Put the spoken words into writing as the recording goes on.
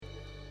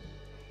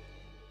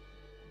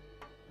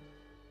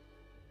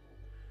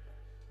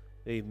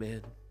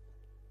Amen.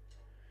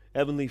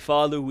 Heavenly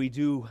Father, we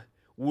do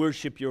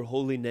worship your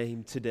holy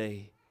name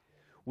today.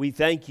 We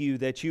thank you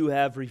that you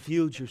have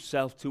revealed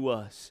yourself to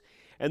us.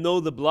 And though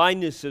the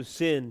blindness of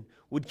sin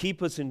would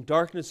keep us in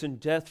darkness and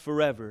death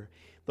forever,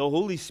 the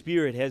Holy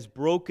Spirit has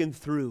broken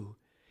through,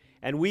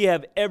 and we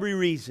have every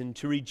reason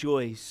to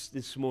rejoice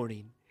this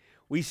morning.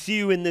 We see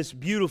you in this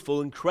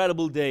beautiful,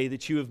 incredible day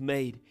that you have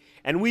made,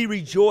 and we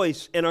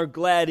rejoice and are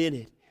glad in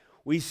it.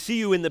 We see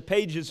you in the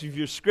pages of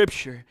your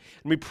Scripture,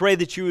 and we pray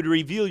that you would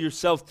reveal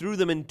yourself through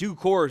them in due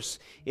course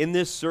in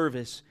this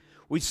service.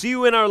 We see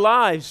you in our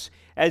lives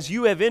as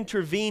you have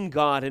intervened,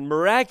 God, and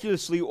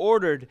miraculously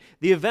ordered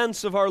the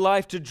events of our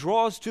life to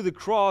draw us to the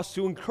cross,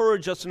 to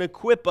encourage us and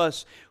equip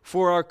us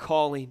for our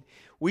calling.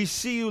 We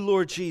see you,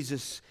 Lord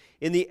Jesus,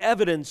 in the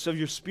evidence of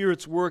your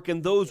Spirit's work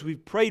and those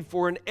we've prayed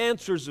for and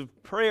answers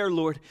of prayer,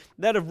 Lord,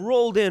 that have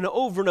rolled in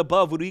over and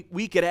above what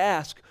we could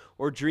ask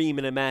or dream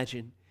and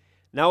imagine.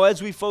 Now,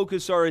 as we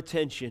focus our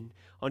attention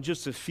on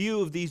just a few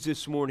of these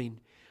this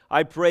morning,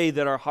 I pray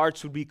that our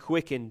hearts would be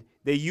quickened,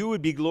 that you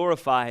would be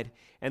glorified,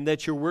 and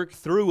that your work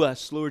through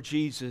us, Lord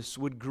Jesus,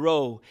 would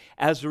grow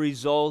as a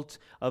result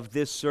of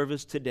this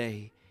service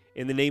today.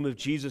 In the name of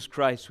Jesus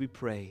Christ we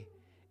pray.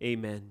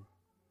 Amen.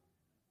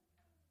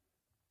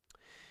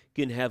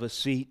 You can have a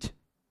seat.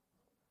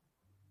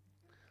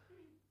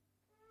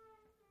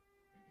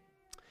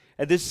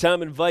 At this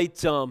time, invite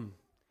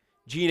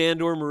Gene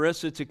and/or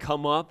Marissa to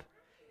come up.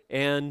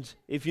 And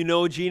if you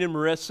know Gene and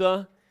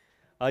Marissa,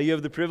 you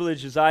have the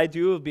privilege, as I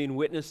do, of being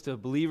witness to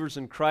believers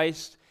in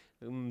Christ.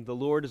 The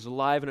Lord is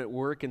alive and at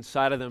work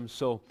inside of them.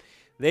 So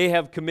they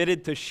have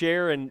committed to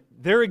share, and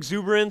their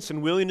exuberance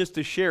and willingness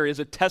to share is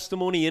a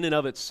testimony in and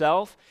of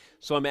itself.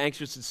 So I'm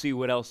anxious to see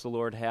what else the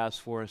Lord has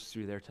for us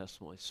through their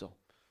testimony. So.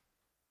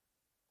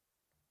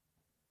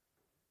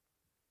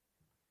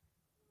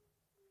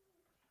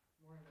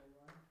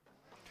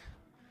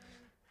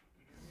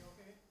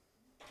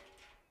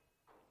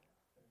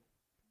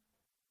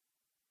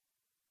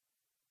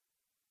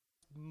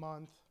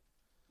 Month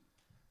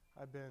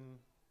I've been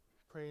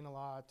praying a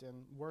lot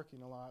and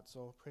working a lot,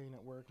 so praying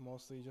at work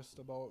mostly, just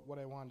about what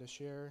I wanted to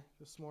share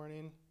this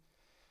morning.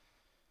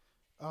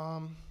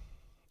 And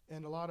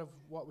a lot of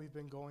what we've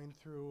been going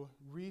through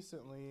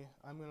recently,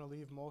 I'm going to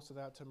leave most of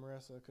that to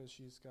Marissa because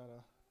she's got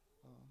a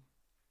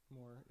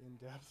more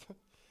in-depth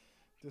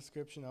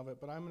description of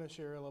it, but I'm going to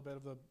share a little bit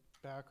of the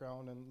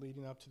background and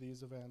leading up to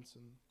these events.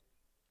 And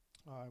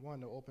I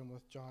wanted to open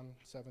with John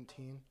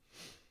 17.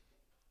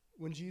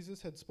 When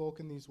Jesus had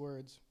spoken these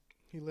words,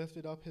 he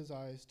lifted up his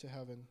eyes to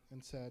heaven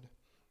and said,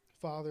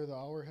 Father, the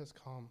hour has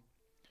come.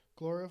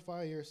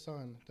 Glorify your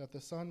Son, that the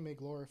Son may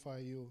glorify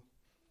you,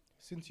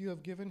 since you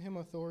have given him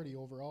authority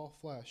over all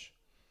flesh,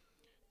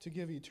 to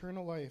give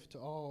eternal life to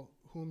all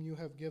whom you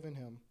have given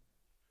him.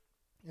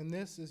 And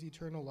this is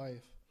eternal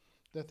life,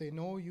 that they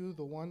know you,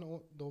 the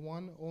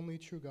one only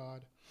true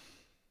God,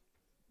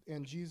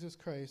 and Jesus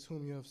Christ,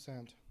 whom you have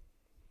sent.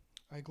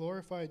 I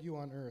glorified you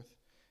on earth,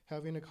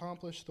 having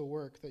accomplished the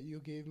work that you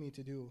gave me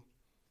to do.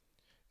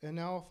 And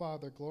now,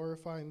 Father,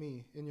 glorify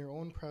me in your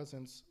own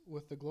presence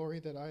with the glory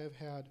that I have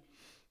had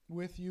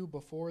with you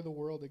before the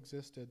world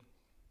existed.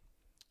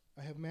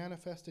 I have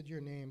manifested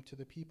your name to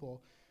the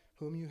people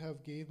whom you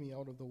have gave me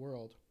out of the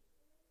world.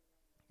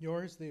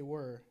 Yours they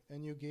were,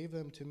 and you gave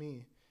them to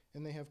me,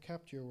 and they have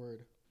kept your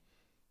word.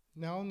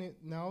 Now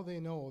they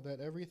know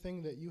that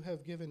everything that you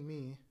have given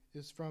me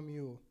is from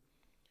you.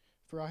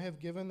 For I have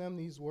given them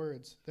these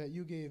words that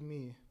you gave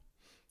me,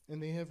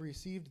 and they have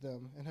received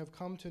them, and have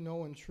come to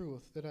know in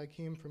truth that I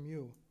came from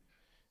you.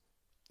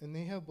 And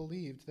they have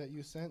believed that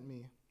you sent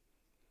me.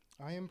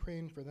 I am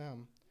praying for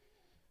them.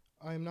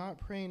 I am not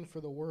praying for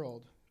the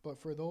world,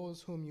 but for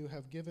those whom you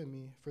have given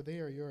me, for they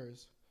are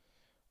yours.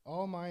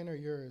 All mine are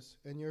yours,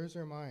 and yours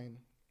are mine,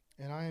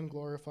 and I am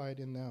glorified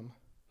in them.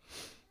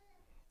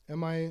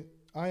 I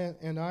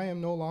am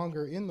no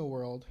longer in the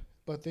world,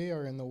 but they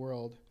are in the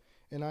world,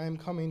 and I am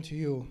coming to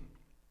you.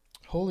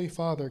 Holy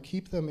Father,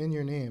 keep them in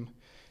your name,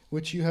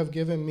 which you have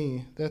given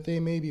me, that they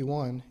may be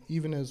one,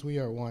 even as we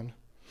are one.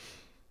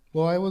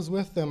 While I was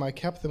with them, I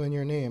kept them in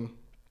your name,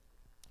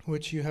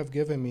 which you have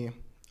given me.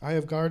 I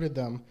have guarded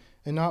them,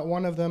 and not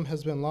one of them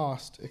has been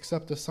lost,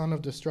 except the son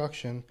of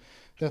destruction,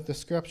 that the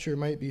scripture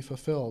might be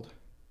fulfilled.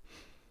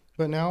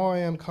 But now I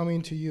am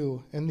coming to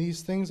you, and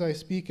these things I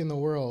speak in the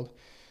world,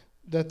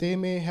 that they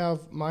may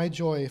have my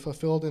joy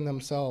fulfilled in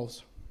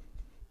themselves.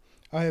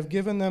 I have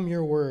given them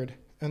your word,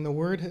 and the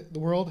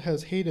world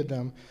has hated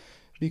them,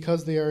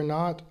 because they are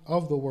not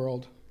of the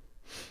world,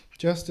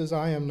 just as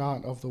I am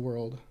not of the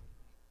world.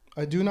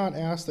 I do not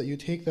ask that you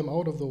take them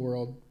out of the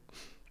world,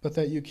 but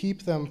that you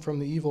keep them from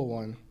the evil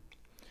one.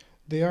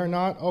 They are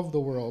not of the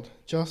world,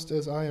 just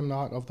as I am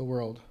not of the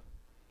world.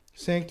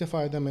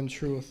 Sanctify them in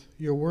truth.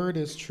 Your word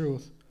is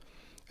truth.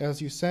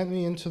 As you sent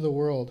me into the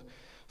world,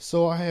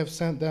 so I have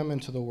sent them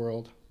into the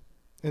world.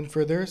 And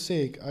for their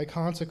sake I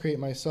consecrate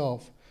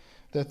myself,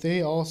 that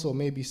they also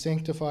may be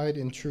sanctified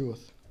in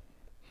truth.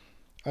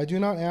 I do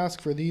not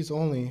ask for these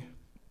only,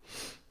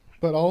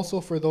 but also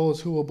for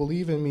those who will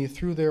believe in me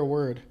through their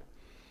word,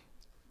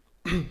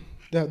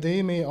 that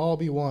they may all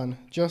be one,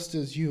 just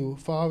as you,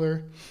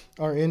 Father,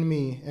 are in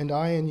me, and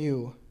I in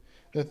you,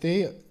 that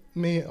they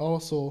may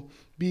also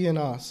be in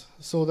us,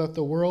 so that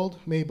the world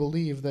may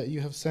believe that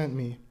you have sent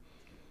me.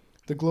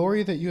 The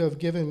glory that you have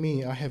given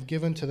me I have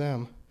given to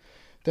them,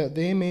 that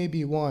they may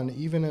be one,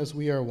 even as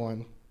we are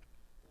one.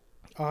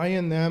 I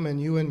in them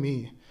and you in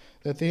me,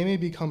 that they may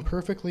become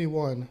perfectly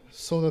one,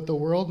 so that the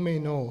world may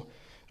know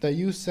that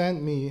you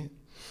sent me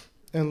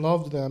and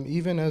loved them,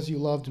 even as you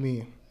loved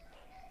me.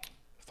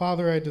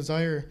 Father, I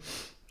desire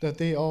that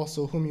they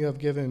also, whom you have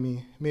given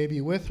me, may be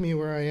with me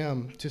where I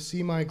am, to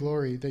see my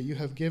glory that you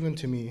have given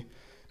to me,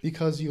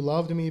 because you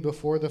loved me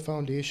before the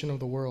foundation of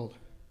the world.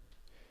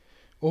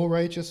 O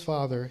righteous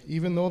Father,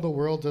 even though the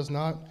world does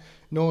not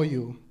know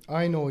you,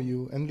 I know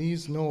you, and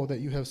these know that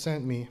you have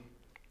sent me.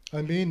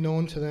 I made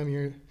known to them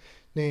your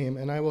name,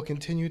 and I will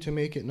continue to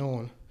make it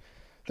known,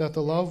 that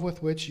the love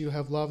with which you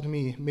have loved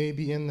me may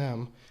be in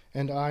them,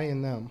 and I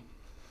in them.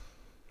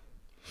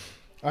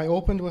 I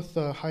opened with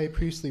the high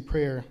priestly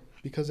prayer,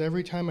 because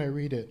every time I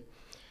read it,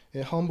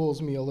 it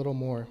humbles me a little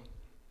more.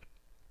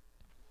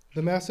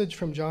 The message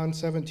from John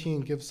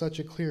 17 gives such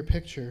a clear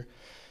picture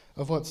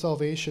of what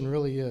salvation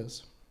really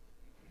is.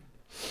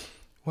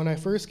 When I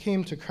first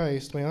came to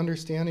Christ, my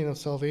understanding of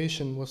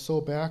salvation was so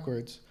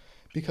backwards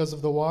because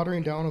of the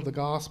watering down of the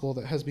gospel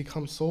that has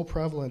become so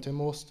prevalent in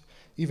most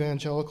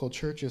evangelical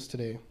churches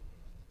today.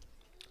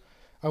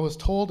 I was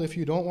told if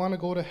you don't want to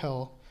go to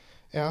hell,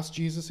 ask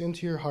Jesus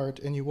into your heart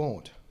and you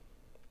won't.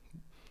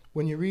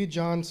 When you read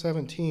John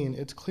 17,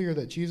 it's clear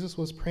that Jesus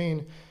was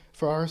praying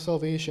for our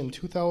salvation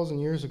 2,000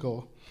 years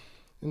ago.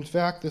 In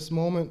fact, this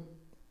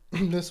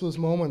was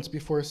moments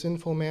before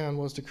sinful man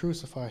was to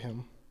crucify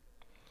him.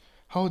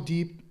 How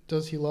deep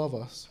does he love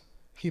us?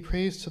 He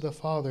prays to the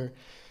Father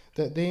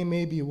that they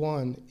may be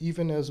one,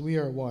 even as we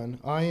are one,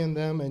 I and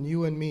them and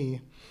you and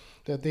me,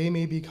 that they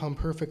may become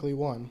perfectly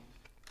one.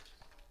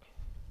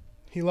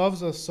 He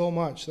loves us so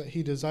much that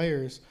he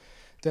desires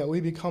that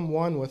we become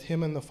one with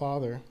him and the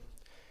Father.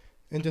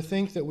 And to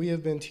think that we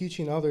have been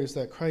teaching others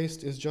that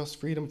Christ is just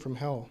freedom from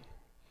hell.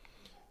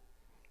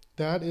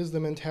 That is the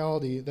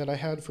mentality that I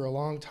had for a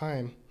long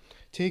time,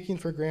 taking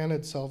for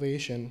granted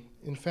salvation,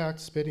 in fact,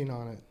 spitting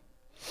on it.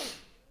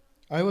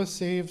 I was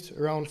saved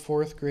around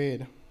 4th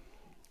grade,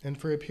 and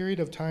for a period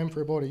of time,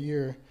 for about a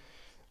year,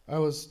 I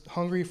was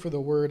hungry for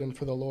the Word and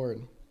for the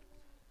Lord.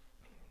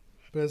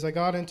 But as I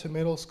got into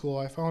middle school,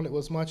 I found it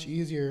was much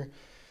easier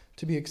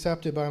to be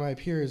accepted by my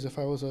peers if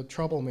I was a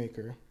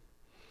troublemaker.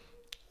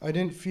 I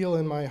didn't feel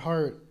in my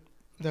heart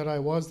that I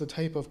was the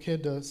type of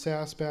kid to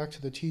sass back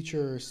to the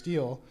teacher or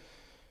steal,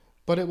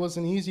 but it was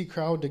an easy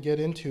crowd to get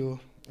into,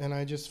 and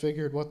I just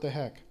figured, what the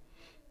heck.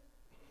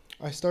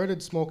 I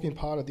started smoking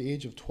pot at the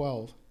age of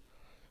 12,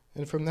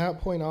 and from that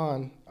point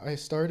on, I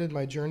started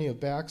my journey of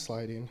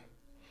backsliding.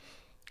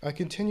 I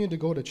continued to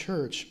go to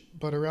church,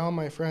 but around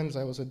my friends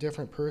I was a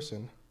different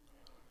person.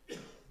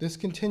 This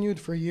continued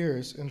for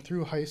years and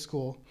through high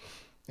school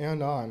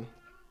and on.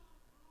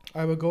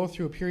 I would go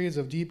through periods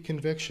of deep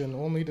conviction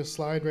only to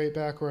slide right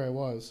back where I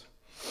was.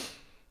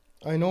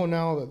 I know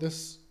now that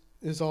this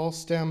is all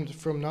stemmed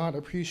from not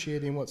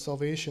appreciating what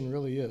salvation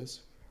really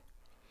is.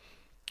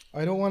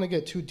 I don't want to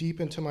get too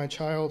deep into my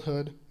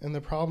childhood and the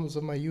problems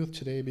of my youth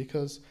today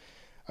because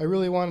I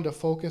really wanted to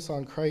focus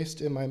on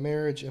Christ in my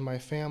marriage and my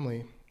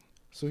family,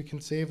 so we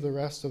can save the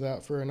rest of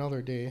that for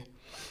another day.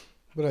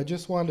 But I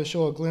just wanted to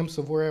show a glimpse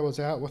of where I was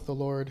at with the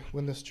Lord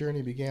when this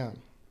journey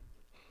began.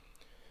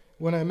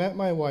 When I met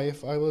my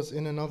wife, I was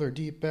in another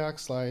deep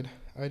backslide.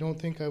 I don't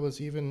think I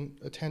was even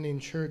attending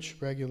church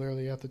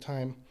regularly at the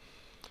time,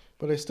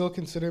 but I still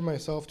considered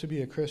myself to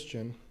be a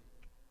Christian.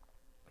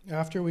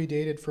 After we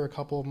dated for a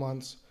couple of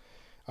months,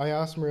 I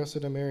asked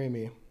Marissa to marry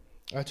me.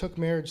 I took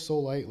marriage so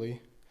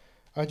lightly.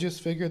 I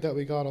just figured that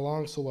we got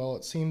along so well,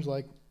 it seemed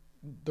like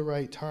the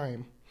right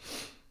time.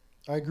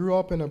 I grew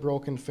up in a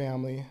broken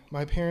family.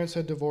 My parents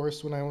had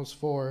divorced when I was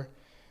 4.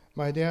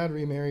 My dad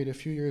remarried a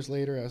few years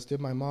later, as did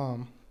my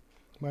mom.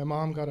 My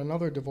mom got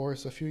another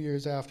divorce a few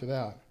years after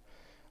that.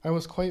 I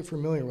was quite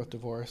familiar with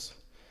divorce.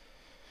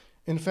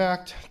 In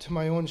fact, to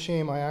my own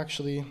shame, I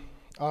actually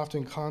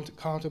often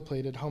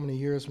contemplated how many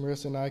years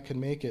Marissa and I could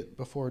make it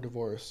before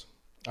divorce.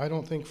 I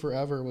don't think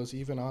forever was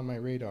even on my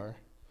radar.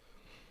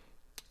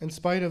 In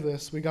spite of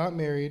this, we got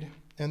married,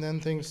 and then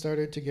things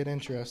started to get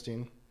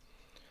interesting.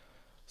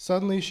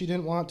 Suddenly, she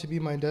didn't want to be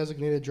my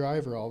designated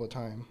driver all the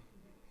time.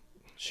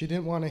 She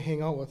didn't want to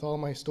hang out with all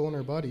my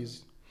stoner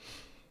buddies.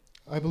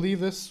 I believe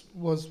this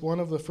was one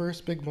of the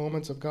first big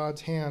moments of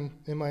God's hand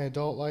in my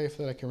adult life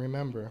that I can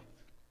remember.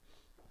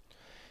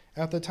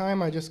 At the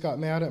time, I just got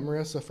mad at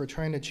Marissa for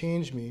trying to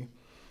change me,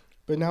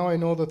 but now I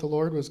know that the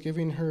Lord was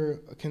giving her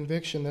a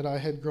conviction that I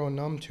had grown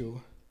numb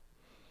to.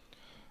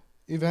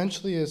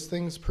 Eventually, as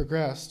things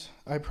progressed,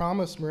 I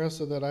promised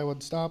Marissa that I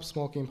would stop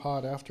smoking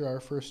pot after our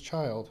first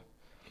child.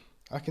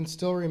 I can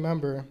still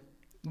remember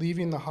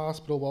leaving the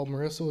hospital while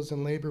Marissa was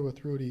in labor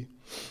with Rudy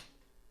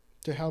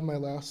to have my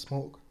last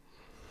smoke.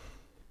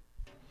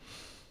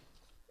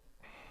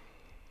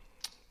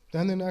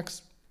 Then the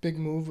next big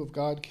move of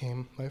God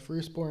came, my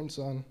firstborn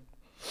son.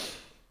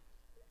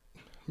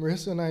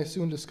 Marissa and I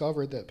soon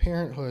discovered that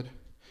parenthood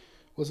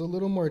was a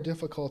little more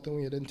difficult than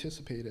we had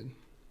anticipated.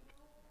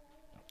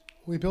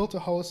 We built a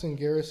house in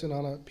Garrison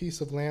on a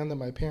piece of land that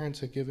my parents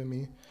had given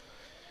me,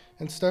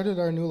 and started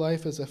our new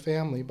life as a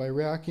family by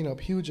racking up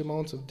huge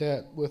amounts of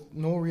debt with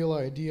no real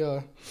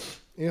idea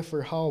if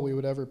or how we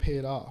would ever pay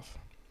it off.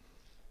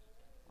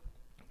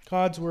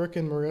 God's work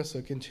in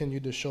Marissa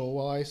continued to show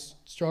while I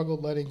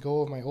struggled letting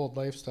go of my old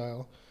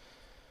lifestyle.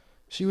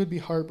 She would be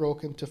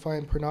heartbroken to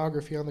find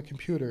pornography on the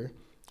computer,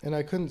 and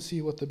I couldn't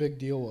see what the big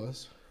deal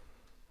was.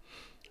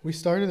 We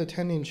started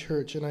attending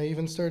church, and I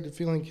even started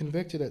feeling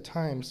convicted at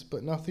times,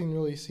 but nothing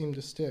really seemed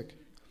to stick.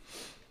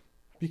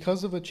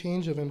 Because of a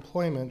change of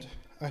employment,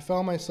 I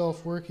found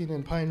myself working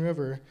in Pine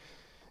River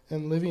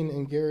and living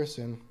in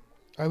Garrison.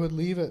 I would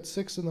leave at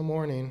 6 in the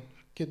morning,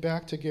 get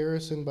back to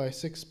Garrison by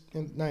 6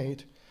 at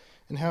night,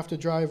 and have to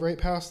drive right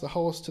past the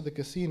house to the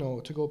casino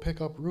to go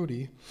pick up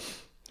Rudy,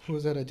 who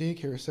was at a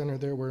daycare center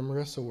there where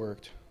Marissa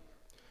worked.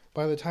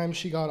 By the time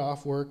she got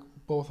off work,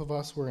 both of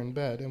us were in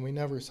bed, and we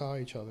never saw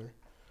each other.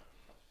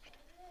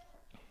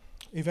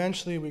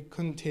 Eventually, we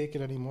couldn't take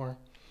it anymore,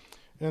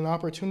 and an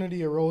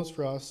opportunity arose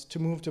for us to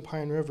move to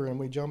Pine River, and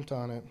we jumped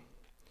on it.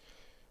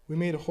 We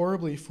made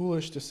horribly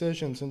foolish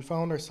decisions and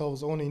found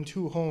ourselves owning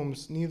 2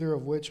 homes, neither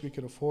of which we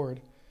could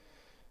afford.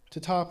 To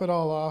top it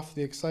all off,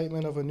 the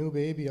excitement of a new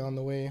baby on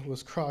the way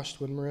was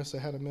crushed when Marissa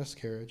had a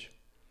miscarriage.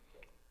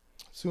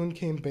 Soon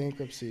came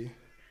bankruptcy.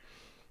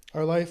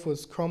 Our life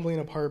was crumbling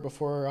apart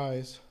before our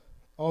eyes.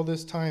 All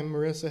this time,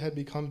 Marissa had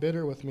become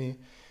bitter with me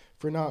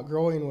for not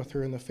growing with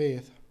her in the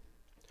faith.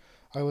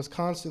 I was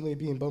constantly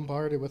being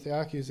bombarded with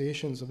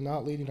accusations of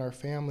not leading our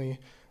family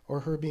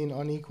or her being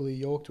unequally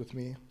yoked with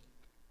me,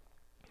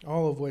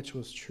 all of which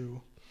was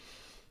true.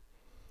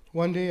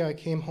 One day I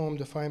came home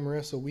to find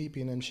Marissa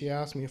weeping, and she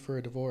asked me for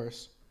a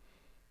divorce.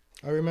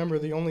 I remember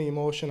the only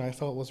emotion I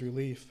felt was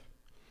relief.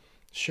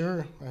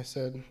 Sure, I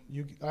said,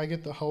 I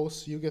get the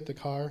house, you get the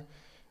car,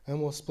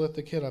 and we'll split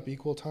the kid up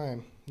equal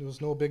time. It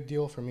was no big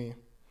deal for me.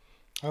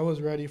 I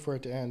was ready for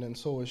it to end, and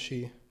so was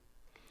she.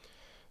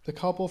 The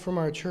couple from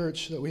our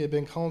church that we had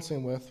been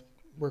counseling with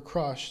were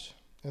crushed,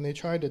 and they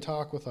tried to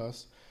talk with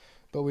us,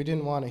 but we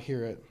didn't want to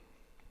hear it.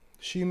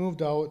 She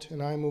moved out,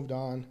 and I moved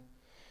on.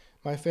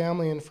 My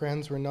family and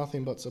friends were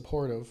nothing but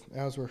supportive,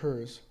 as were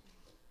hers.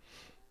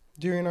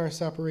 During our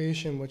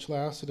separation, which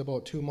lasted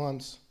about 2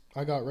 months,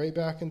 I got right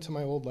back into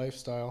my old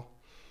lifestyle.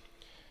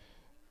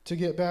 To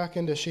get back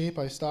into shape,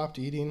 I stopped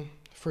eating.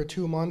 For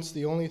 2 months,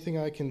 the only thing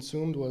I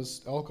consumed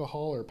was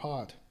alcohol or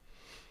pot.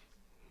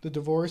 The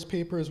divorce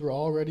papers were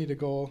all ready to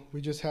go.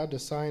 We just had to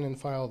sign and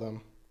file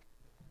them.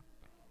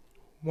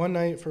 One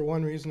night, for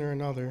one reason or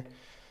another,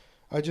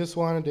 I just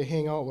wanted to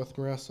hang out with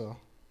Marissa.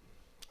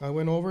 I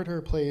went over to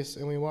her place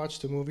and we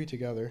watched a movie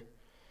together.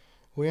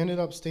 We ended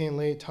up staying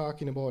late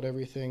talking about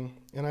everything,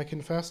 and I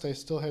confessed I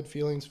still had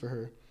feelings for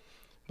her,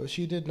 but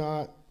she did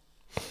not,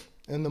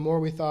 and the more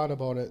we thought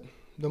about it,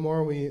 the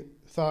more we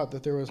thought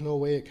that there was no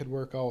way it could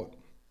work out.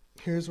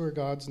 Here's where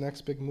God's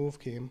next big move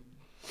came.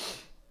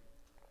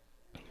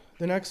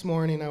 The next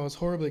morning, I was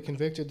horribly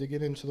convicted to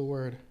get into the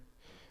Word,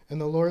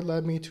 and the Lord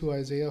led me to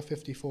Isaiah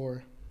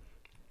 54.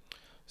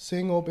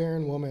 Sing, O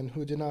barren woman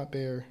who did not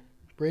bear,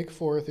 break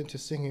forth into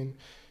singing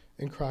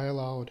and cry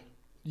aloud,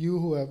 you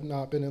who have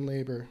not been in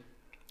labor.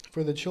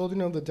 For the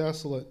children of the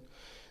desolate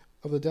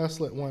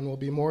one will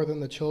be more than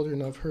the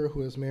children of her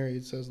who is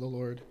married, says the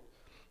Lord.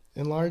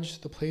 Enlarge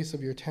the place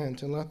of your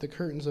tent, and let the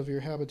curtains of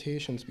your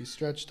habitations be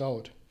stretched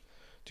out.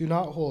 Do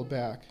not hold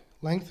back.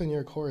 Lengthen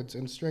your cords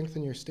and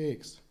strengthen your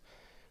stakes.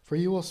 For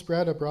you will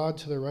spread abroad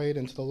to the right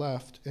and to the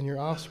left, and your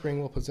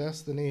offspring will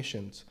possess the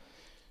nations,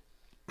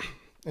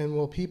 and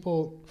will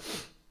people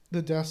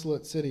the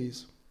desolate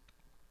cities.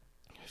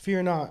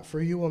 Fear not,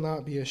 for you will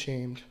not be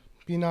ashamed.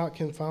 Be not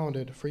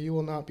confounded, for you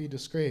will not be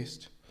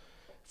disgraced.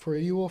 For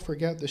you will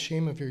forget the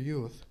shame of your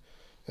youth,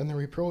 and the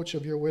reproach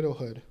of your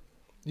widowhood.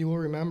 You will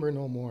remember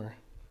no more.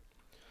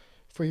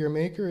 For your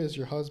Maker is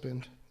your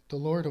husband, the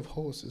Lord of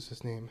hosts is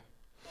his name,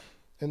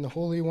 and the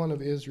Holy One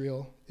of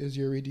Israel is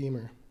your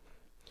Redeemer.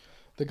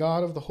 The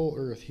God of the whole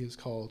earth he is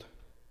called.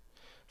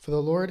 For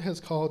the Lord has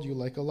called you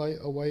like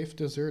a wife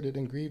deserted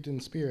and grieved in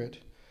spirit,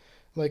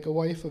 like a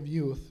wife of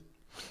youth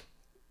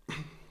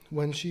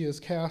when she is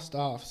cast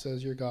off,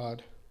 says your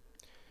God.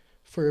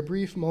 For a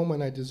brief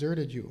moment I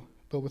deserted you,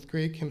 but with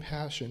great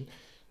compassion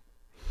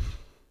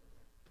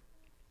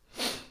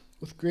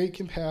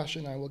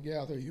I will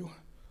gather you.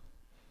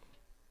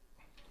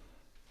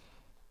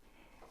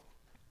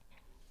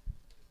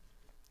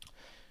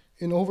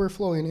 In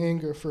overflowing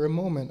anger, for a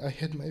moment I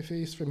hid my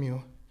face from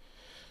you.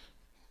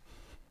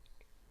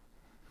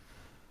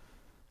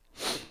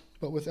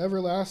 But with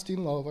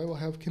everlasting love I will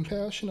have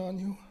compassion on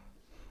you,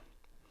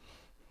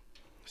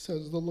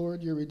 says the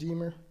Lord your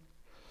Redeemer.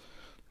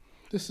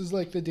 This is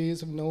like the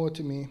days of Noah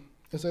to me,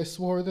 as I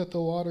swore that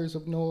the waters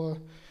of Noah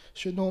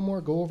should no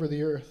more go over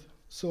the earth.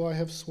 So I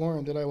have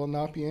sworn that I will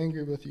not be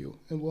angry with you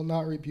and will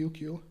not rebuke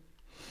you.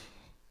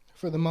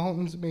 For the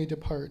mountains may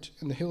depart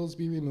and the hills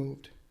be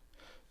removed,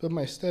 But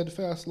my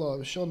steadfast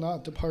love shall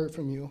not depart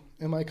from you,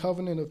 and my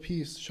covenant of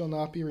peace shall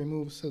not be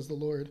removed, says the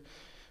Lord,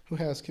 who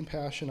has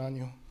compassion on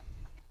you.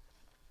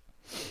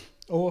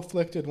 O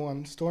afflicted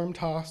one,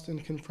 storm-tossed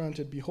and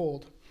confronted,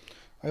 behold,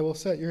 I will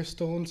set your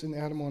stones in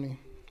antimony,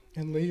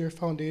 and lay your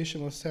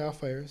foundation with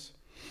sapphires.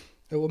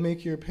 I will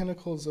make your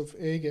pinnacles of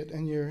agate,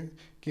 and your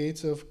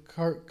gates of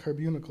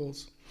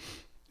carbuncles,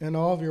 and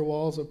all of your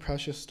walls of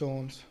precious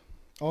stones.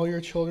 All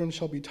your children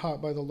shall be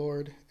taught by the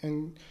Lord,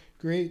 and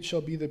great shall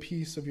be the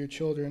peace of your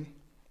children.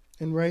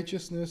 In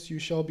righteousness you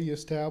shall be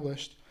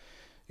established.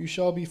 You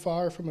shall be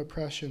far from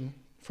oppression,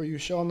 for you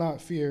shall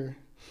not fear,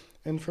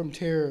 and from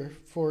terror,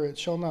 for it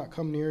shall not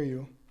come near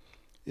you.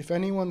 If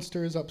anyone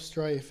stirs up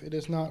strife, it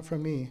is not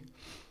from me.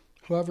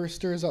 Whoever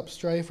stirs up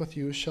strife with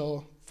you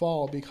shall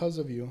fall because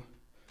of you.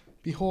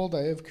 Behold,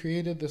 I have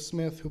created the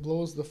smith who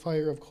blows the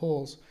fire of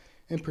coals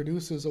and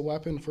produces a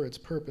weapon for its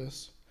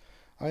purpose.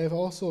 I have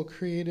also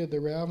created the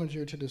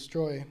ravager to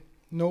destroy.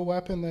 No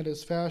weapon that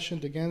is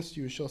fashioned against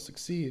you shall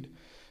succeed,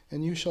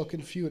 and you shall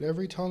confute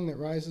every tongue that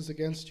rises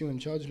against you in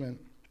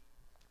judgment.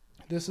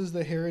 This is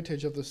the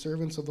heritage of the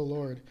servants of the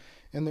Lord,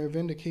 and their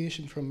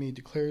vindication from me,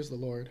 declares the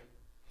Lord.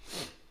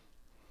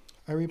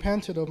 I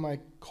repented of my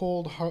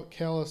cold,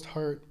 calloused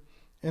heart,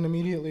 and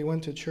immediately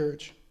went to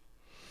church.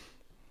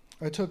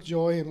 I took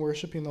joy in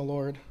worshiping the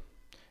Lord,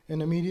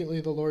 and immediately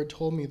the Lord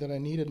told me that I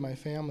needed my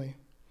family.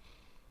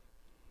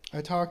 I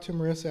talked to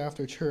Marissa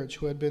after church,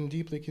 who had been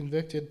deeply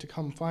convicted to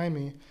come find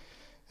me,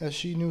 as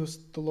she knew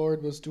the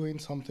Lord was doing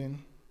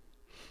something.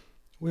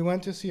 We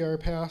went to see our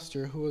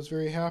pastor, who was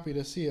very happy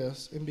to see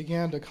us, and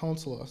began to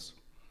counsel us.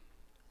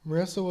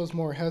 Marissa was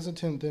more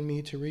hesitant than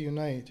me to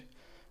reunite.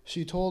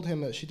 She told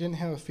him that she didn't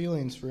have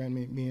feelings for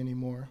me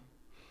anymore.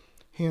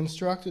 He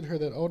instructed her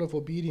that out of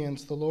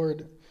obedience to the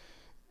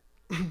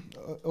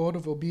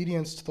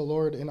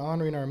Lord in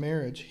honoring our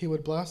marriage, he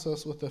would bless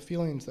us with the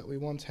feelings that we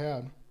once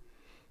had.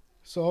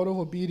 So out of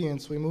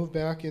obedience, we moved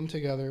back in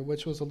together,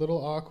 which was a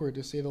little awkward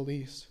to say the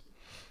least.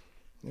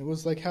 It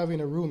was like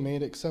having a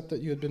roommate, except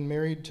that you had been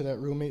married to that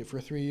roommate for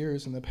 3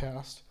 years in the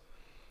past.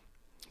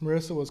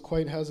 Marissa was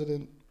quite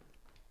hesitant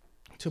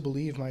to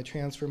believe my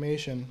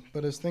transformation,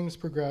 but as things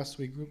progressed,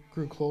 we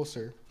grew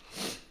closer.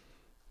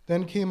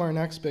 Then came our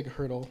next big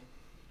hurdle.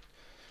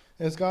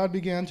 As God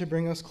began to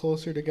bring us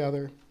closer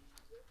together,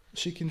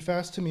 she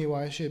confessed to me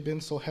why she had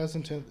been so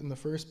hesitant in the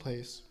first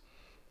place.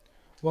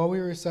 While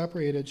we were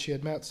separated, she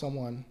had met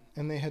someone,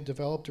 and they had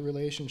developed a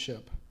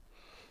relationship.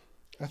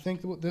 I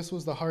think this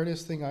was the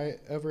hardest thing I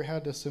ever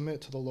had to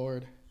submit to the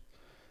Lord.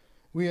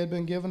 We had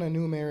been given a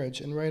new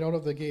marriage, and right out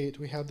of the gate,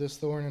 we had this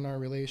thorn in our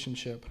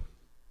relationship.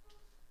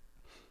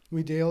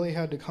 We daily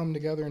had to come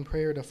together in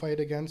prayer to fight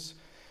against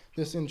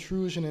this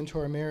intrusion into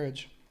our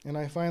marriage, and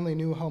I finally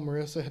knew how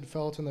Marissa had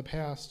felt in the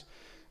past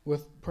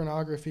with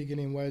pornography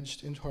getting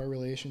wedged into our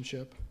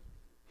relationship.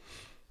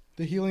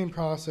 The healing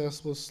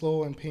process was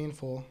slow and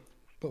painful,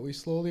 but we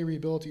slowly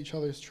rebuilt each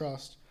other's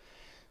trust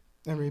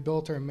and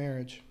rebuilt our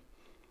marriage.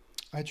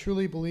 I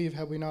truly believe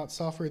had we not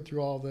suffered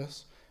through all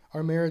this,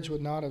 our marriage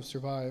would not have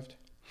survived.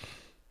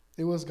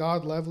 It was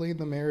God leveling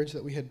the marriage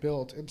that we had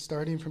built and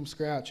starting from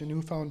scratch a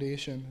new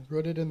foundation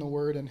rooted in the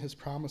Word and His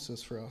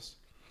promises for us.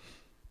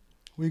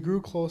 We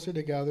grew closer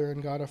together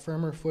and got a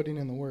firmer footing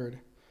in the Word.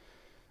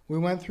 We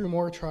went through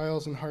more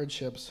trials and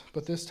hardships,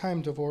 but this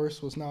time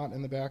divorce was not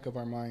in the back of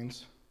our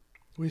minds.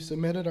 We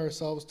submitted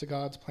ourselves to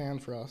God's plan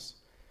for us,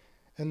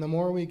 and the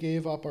more we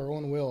gave up our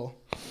own will,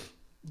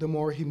 the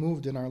more He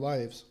moved in our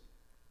lives.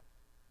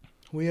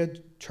 We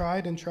had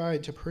tried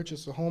to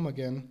purchase a home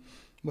again,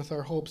 with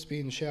our hopes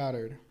being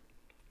shattered.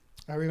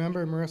 I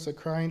remember Marissa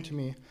crying to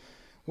me,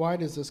 "Why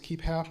does this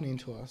keep happening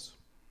to us?"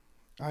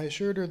 I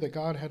assured her that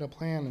God had a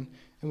plan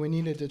and we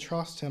needed to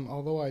trust Him,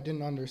 although I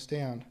didn't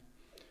understand.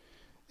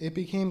 It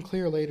became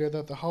clear later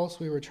that the house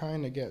we were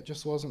trying to get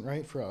just wasn't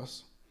right for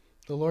us.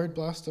 The Lord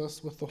blessed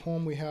us with the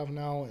home we have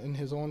now in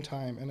His own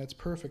time, and it's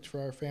perfect for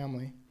our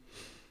family.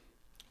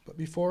 But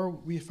before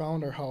we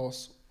found our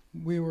house,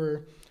 we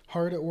were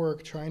hard at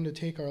work trying to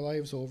take our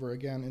lives over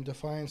again in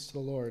defiance to the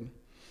Lord.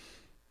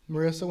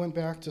 Marissa went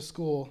back to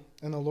school,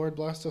 and the Lord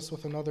blessed us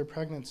with another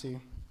pregnancy.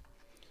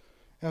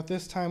 At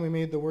this time, we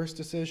made the worst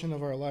decision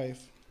of our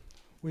life.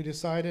 We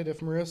decided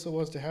if Marissa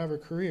was to have a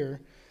career,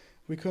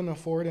 we couldn't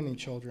afford any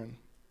children.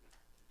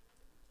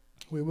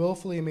 We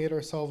willfully made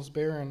ourselves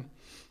barren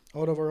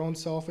out of our own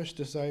selfish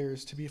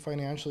desires to be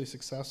financially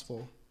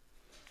successful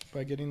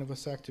by getting a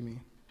vasectomy.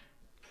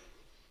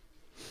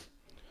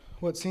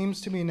 What seems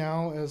to me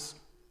now as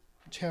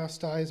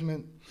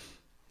chastisement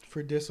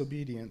for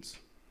disobedience.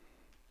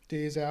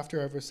 Days after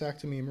our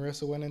vasectomy,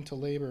 Marissa went into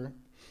labor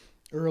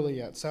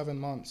early at 7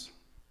 months.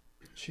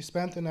 She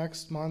spent the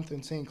next month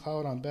in St.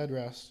 Cloud on bed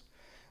rest,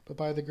 but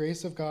by the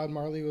grace of God,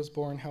 Marley was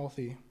born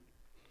healthy.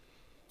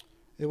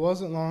 It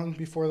wasn't long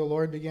before the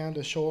Lord began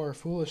to show our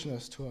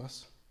foolishness to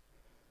us.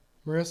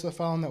 Marissa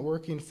found that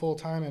working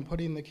full-time and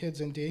putting the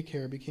kids in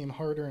daycare became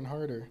harder and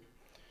harder.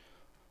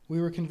 We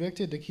were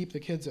convicted to keep the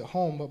kids at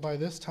home, but by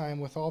this time,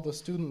 with all the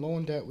student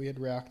loan debt we had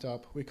racked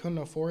up, we couldn't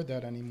afford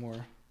that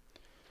anymore.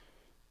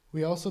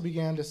 We also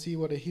began to see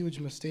what a huge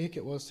mistake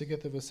it was to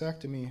get the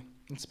vasectomy,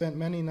 and spent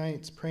many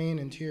nights praying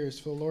in tears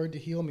for the Lord to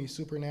heal me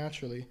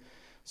supernaturally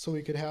so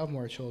we could have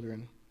more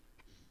children.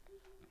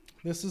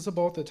 This is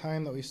about the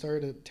time that we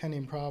started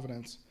attending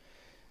Providence,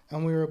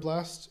 and we were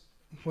blessed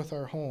with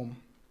our home.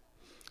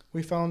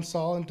 We found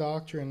solid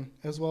doctrine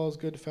as well as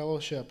good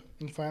fellowship,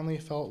 and finally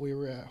felt we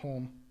were at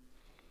home.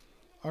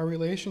 Our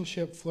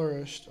relationship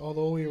flourished,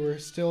 although we were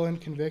still in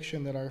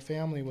conviction that our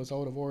family was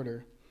out of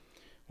order.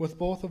 With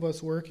both of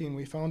us working,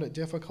 we found it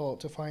difficult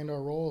to find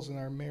our roles in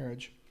our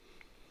marriage.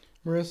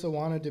 Marissa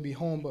wanted to be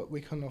home, but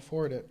we couldn't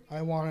afford it.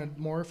 I wanted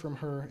more from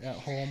her at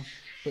home,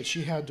 but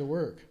she had to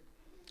work.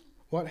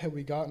 What had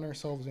we gotten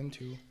ourselves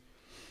into?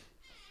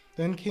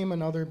 Then came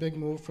another big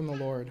move from the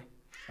Lord.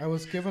 I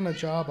was given a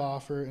job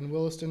offer in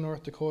Williston,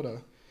 North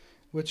Dakota,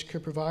 which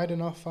could provide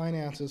enough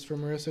finances for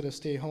Marissa to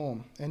stay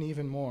home, and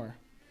even more.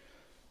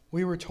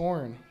 We were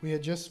torn. We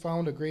had just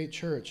found a great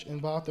church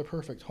and bought the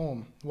perfect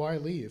home. Why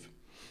leave?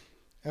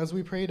 As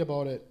we prayed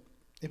about it,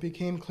 it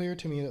became clear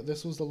to me that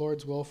this was the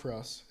Lord's will for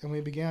us, and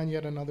we began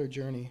yet another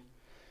journey.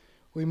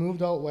 We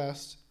moved out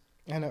west,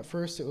 and at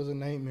first it was a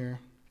nightmare.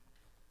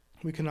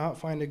 We could not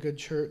find a good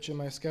church, and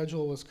my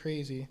schedule was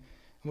crazy,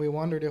 and we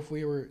wondered if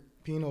we were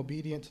being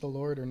obedient to the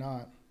Lord or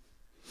not.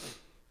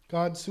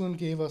 God soon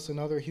gave us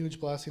another huge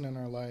blessing in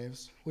our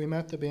lives. We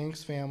met the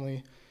Banks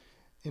family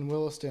in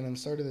Williston and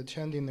started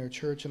attending their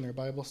church and their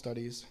Bible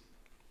studies.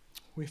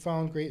 We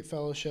found great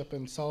fellowship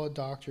and solid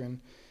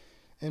doctrine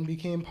and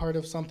became part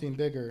of something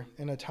bigger.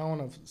 In a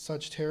town of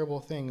such terrible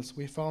things,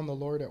 we found the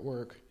Lord at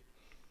work.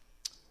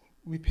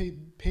 We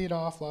paid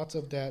off lots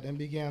of debt and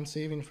began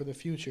saving for the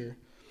future.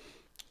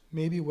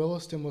 Maybe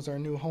Williston was our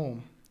new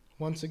home.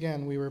 Once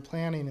again, we were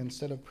planning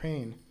instead of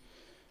praying.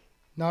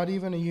 Not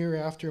even a year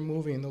after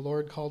moving, the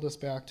Lord called us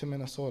back to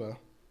Minnesota.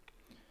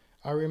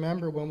 I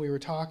remember when we were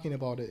talking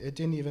about it, it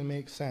didn't even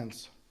make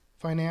sense.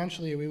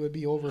 Financially, we would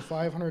be over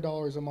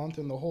 $500 a month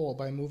in the hole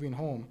by moving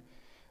home,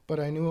 but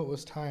I knew it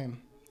was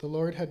time. The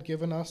Lord had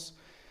given us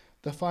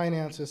the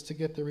finances to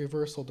get the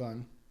reversal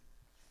done,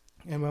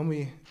 and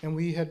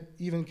we had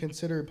even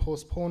considered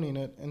postponing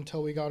it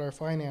until we got our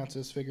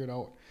finances figured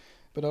out.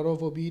 But out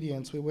of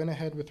obedience, we went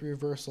ahead with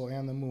reversal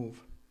and the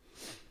move.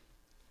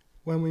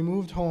 When we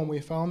moved home, we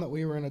found that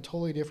we were in a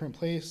totally different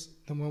place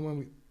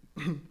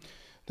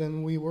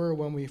than we were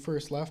when we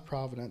first left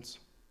Providence.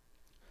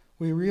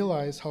 We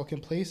realized how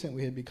complacent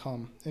we had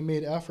become and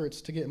made efforts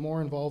to get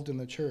more involved in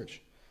the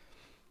church.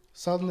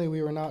 Suddenly,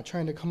 we were not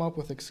trying to come up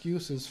with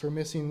excuses for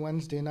missing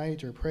Wednesday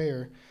night or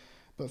prayer,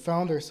 but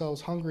found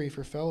ourselves hungry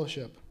for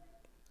fellowship.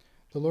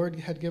 The Lord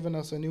had given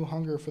us a new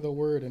hunger for the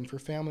Word and for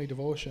family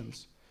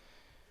devotions.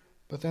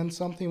 But then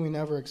something we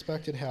never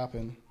expected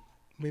happened.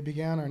 We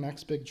began our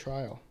next big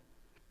trial.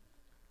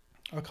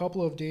 A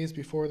couple of days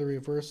before the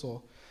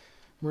reversal,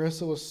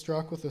 Marissa was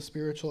struck with a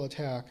spiritual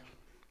attack,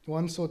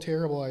 one so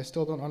terrible I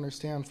still don't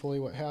understand fully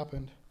what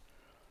happened.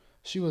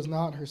 She was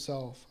not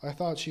herself. I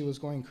thought she was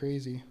going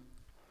crazy.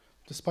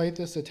 Despite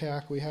this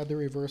attack, we had the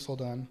reversal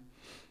done.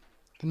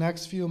 The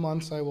next few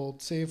months I will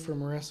save for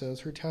Marissa,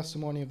 as her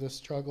testimony of this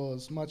struggle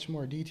is much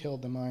more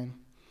detailed than mine.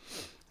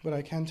 But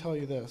I can tell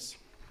you this.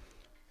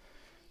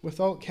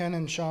 Without Ken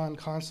and Sean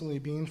constantly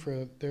being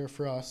there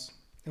for us,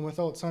 and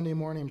without Sunday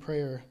morning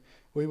prayer,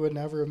 we would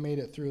never have made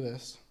it through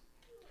this.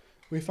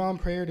 We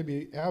found prayer to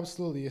be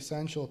absolutely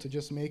essential to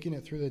just making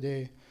it through the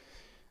day,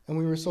 and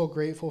we were so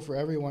grateful for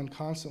everyone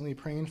constantly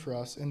praying for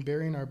us and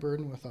bearing our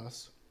burden with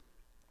us.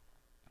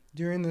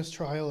 During this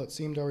trial, it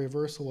seemed our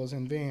reversal was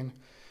in vain,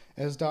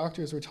 as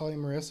doctors were telling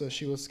Marissa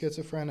she was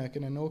schizophrenic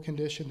and in no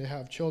condition to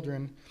have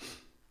children,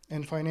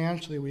 and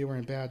financially we were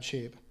in bad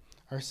shape.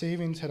 Our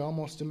savings had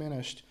almost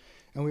diminished,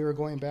 and we were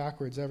going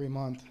backwards every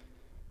month.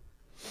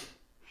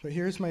 But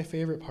here's my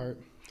favorite part.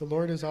 The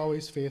Lord is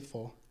always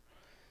faithful.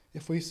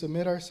 If we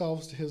submit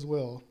ourselves to His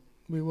will,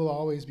 we will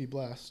always be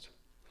blessed.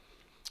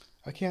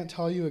 I can't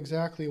tell you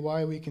exactly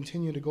why we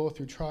continue to go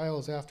through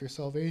trials after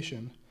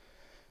salvation,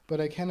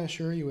 but I can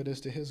assure you it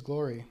is to His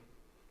glory.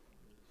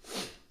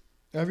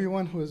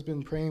 Everyone who has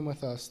been praying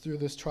with us through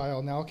this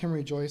trial now can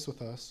rejoice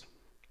with us.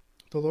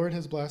 The Lord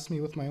has blessed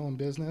me with my own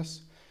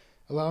business,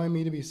 allowing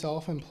me to be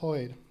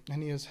self-employed,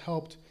 and He has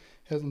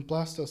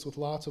blessed us with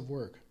lots of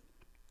work.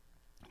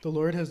 The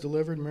Lord has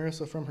delivered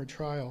Marissa from her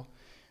trial,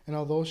 and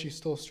although she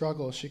still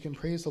struggles, she can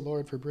praise the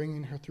Lord for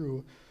bringing her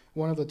through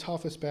one of the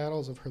toughest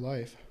battles of her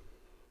life.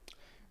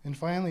 And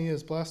finally, He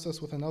has blessed us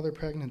with another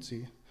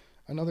pregnancy,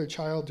 another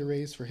child to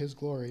raise for His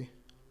glory.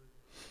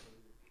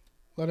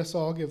 Let us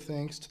all give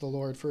thanks to the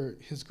Lord for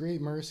His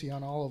great mercy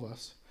on all of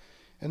us,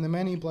 and the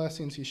many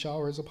blessings He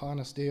showers upon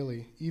us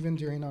daily, even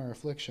during our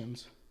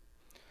afflictions.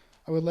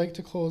 I would like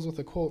to close with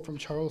a quote from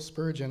Charles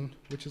Spurgeon,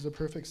 which is a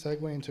perfect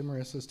segue into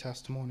Marissa's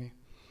testimony.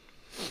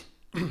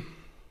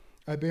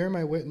 I bear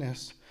my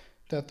witness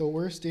that the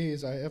worst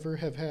days I ever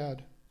have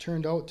had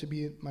turned out to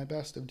be my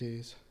best of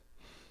days.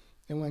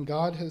 And when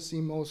God has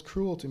seemed most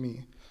cruel to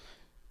me,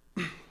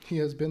 He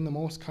has been the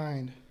most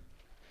kind.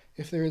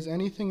 If there is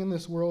anything in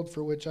this world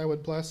for which I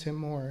would bless Him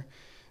more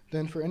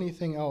than for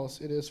anything else,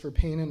 it is for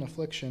pain and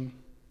affliction.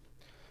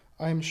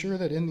 I am sure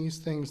that in these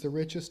things the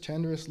richest,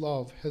 tenderest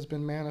love has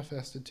been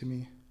manifested to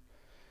me.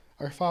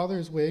 Our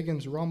Father's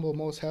wagons rumble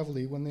most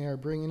heavily when they are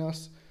bringing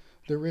us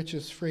the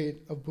richest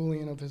freight of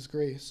bullion of his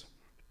grace.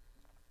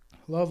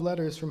 Love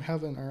letters from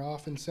heaven are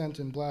often sent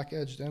in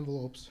black-edged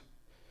envelopes.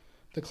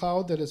 The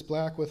cloud that is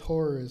black with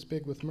horror is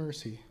big with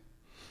mercy.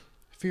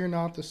 Fear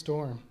not the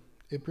storm.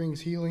 It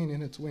brings healing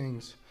in its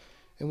wings.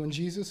 And when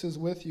Jesus is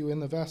with you in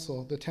the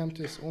vessel, the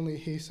tempests only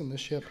hasten the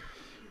ship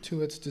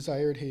to its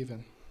desired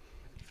haven.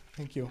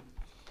 Thank you.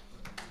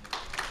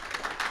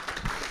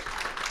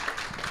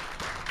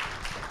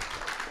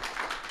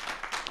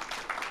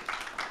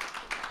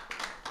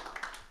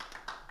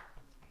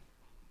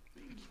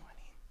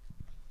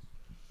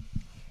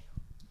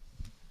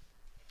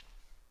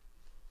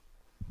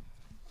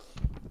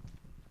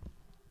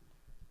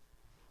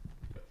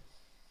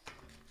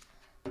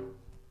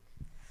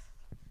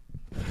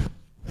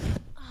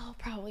 I'll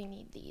probably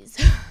need these.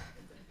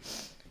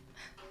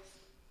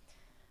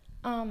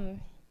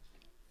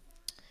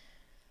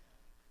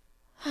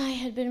 I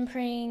had been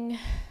praying,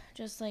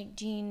 just like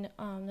Jean,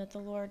 that the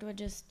Lord would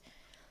just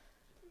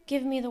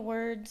give me the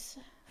words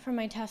for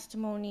my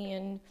testimony,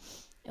 and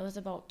it was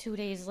about 2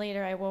 days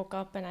later I woke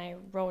up and I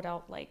wrote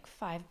out like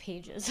 5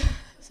 pages.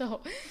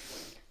 So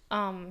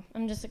I'm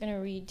just going to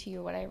read to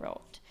you what I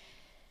wrote.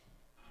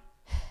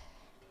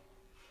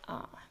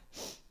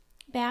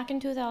 Back in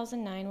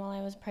 2009, while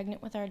I was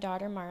pregnant with our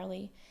daughter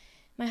Marley,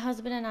 my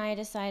husband and I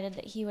decided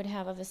that he would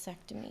have a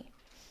vasectomy.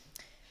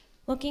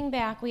 Looking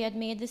back, we had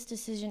made this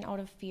decision out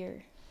of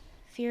fear.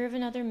 Fear of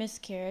another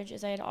miscarriage,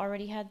 as I had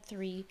already had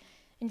 3,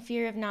 and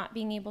fear of not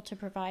being able to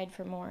provide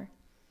for more.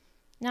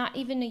 Not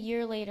even a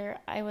year later,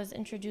 I was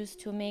introduced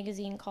to a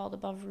magazine called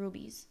Above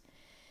Rubies.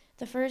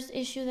 The first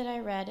issue that I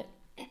read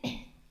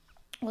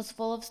was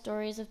full of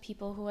stories of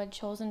people who had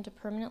chosen to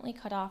permanently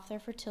cut off their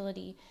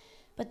fertility,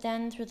 but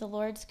then, through the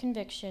Lord's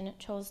conviction,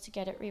 chose to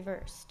get it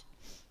reversed.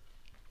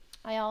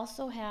 I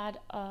also had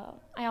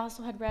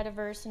read a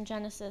verse in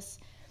Genesis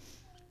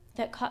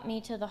that cut me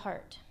to the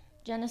heart.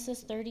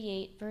 Genesis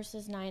 38,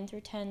 verses 9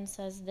 through 10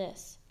 says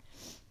this: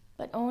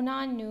 "But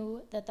Onan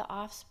knew that the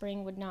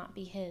offspring would not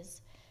be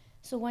his.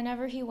 So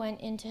whenever he went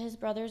into his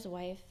brother's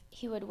wife,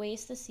 he would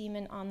waste the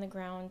semen on the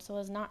ground so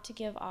as not to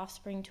give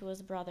offspring to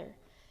his brother.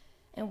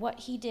 And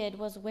what he did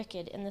was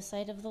wicked in the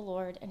sight of the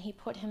Lord, and he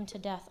put him to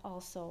death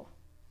also."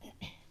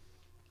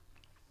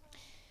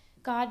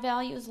 God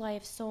values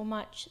life so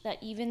much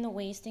that even the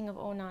wasting of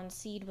Onan's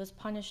seed was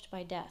punished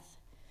by death.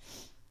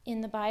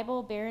 In the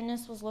Bible,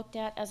 barrenness was looked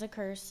at as a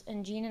curse,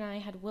 and Jean and I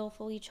had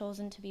willfully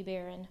chosen to be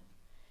barren.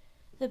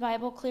 The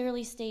Bible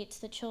clearly states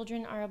that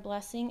children are a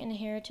blessing and a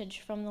heritage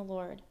from the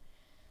Lord.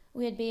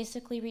 We had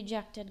basically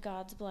rejected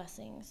God's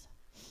blessings.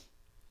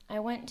 I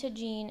went to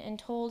Jean and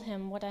told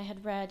him what I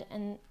had read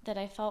and that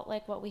I felt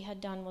like what we had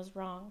done was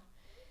wrong.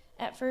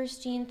 At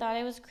first, Jean thought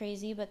I was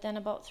crazy, but then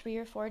about 3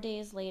 or 4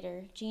 days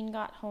later, Jean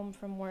got home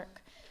from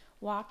work,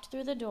 walked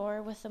through the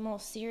door with the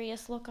most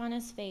serious look on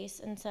his face,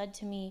 and said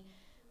to me,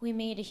 "We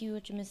made a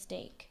huge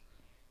mistake."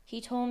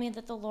 He told me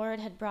that the Lord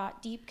had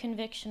brought deep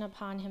conviction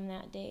upon him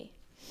that day.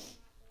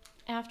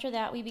 After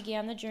that, we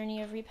began the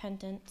journey of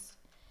repentance.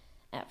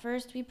 At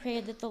first, we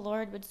prayed that the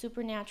Lord would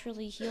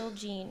supernaturally heal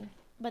Jean,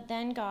 but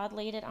then God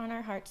laid it on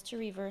our hearts to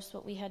reverse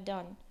what we had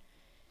done.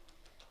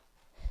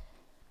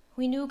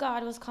 We knew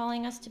God was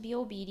calling us to be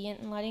obedient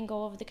and letting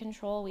go of the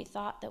control we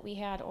thought that we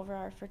had over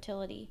our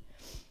fertility.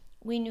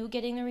 We knew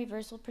getting the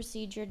reversal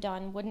procedure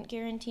done wouldn't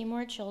guarantee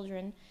more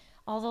children,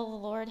 although the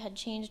Lord had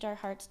changed our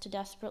hearts to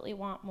desperately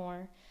want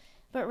more,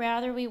 but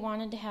rather we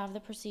wanted to have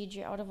the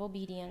procedure out of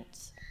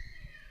obedience.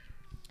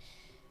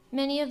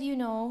 Many of you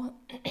know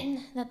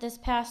that this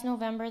past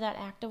November that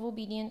act of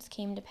obedience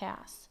came to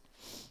pass.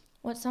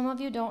 What some of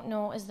you don't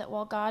know is that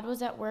while God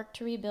was at work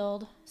to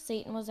rebuild,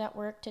 Satan was at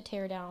work to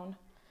tear down.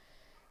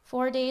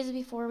 4 days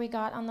before we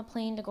got on the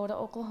plane to go to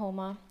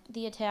Oklahoma,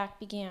 the attack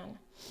began.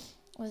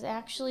 I was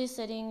actually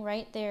sitting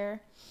right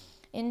there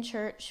in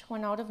church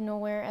when out of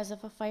nowhere, as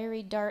if a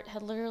fiery dart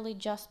had literally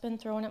just been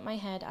thrown at my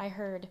head, I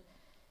heard,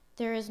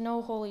 "There is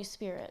no Holy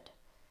Spirit."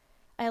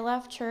 I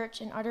left church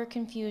in utter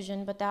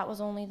confusion, but that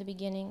was only the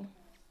beginning.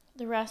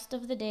 The rest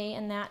of the day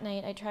and that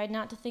night, I tried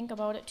not to think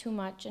about it too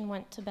much and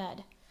went to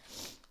bed.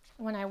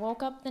 When I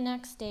woke up the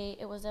next day,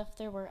 it was as if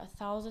there were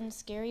 1,000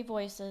 scary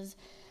voices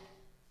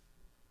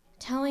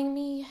telling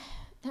me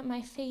that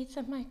my faith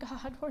and my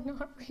God were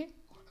not real.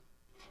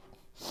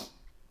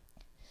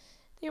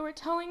 They were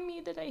telling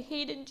me that I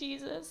hated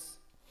Jesus,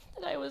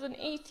 that I was an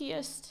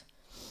atheist,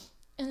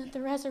 and that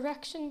the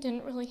resurrection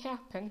didn't really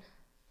happen.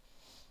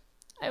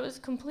 I was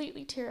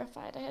completely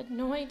terrified. I had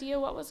no idea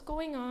what was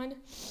going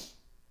on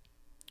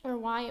or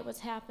why it was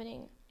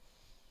happening.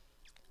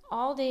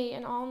 All day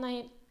and all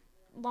night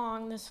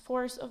long, this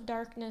force of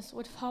darkness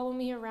would follow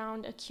me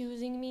around,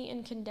 accusing me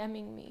and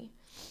condemning me.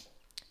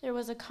 There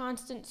was a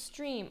constant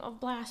stream of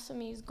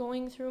blasphemies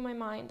going through my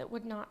mind that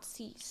would not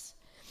cease.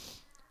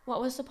 What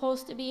was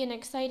supposed to be an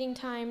exciting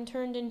time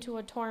turned into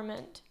a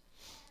torment.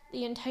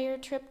 The entire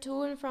trip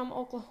to and from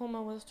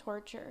Oklahoma was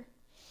torture.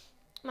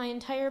 My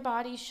entire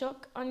body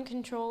shook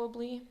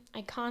uncontrollably.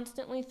 I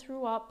constantly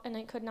threw up and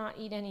I could not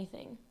eat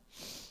anything.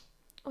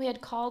 We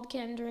had called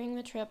Ken during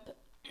the trip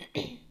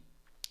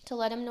to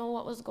let him know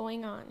what was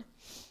going on.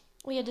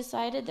 We had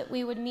decided that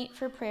we would meet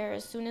for prayer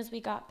as soon as we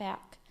got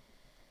back.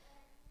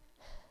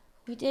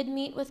 We did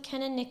meet with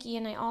Ken and Nikki,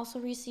 and I also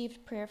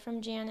received prayer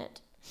from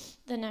Janet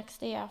the next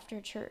day after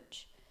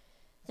church.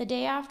 The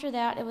day after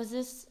that, it was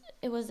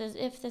as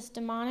if this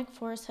demonic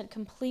force had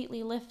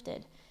completely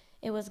lifted.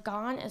 It was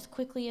gone as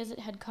quickly as it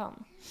had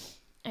come.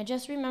 I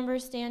just remember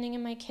standing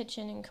in my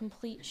kitchen in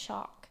complete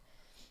shock.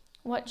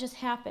 What just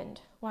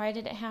happened? Why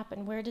did it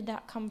happen? Where did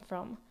that come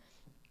from?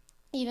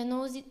 Even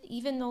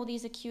though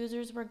these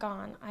accusers were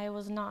gone, I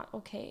was not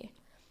okay.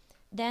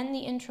 Then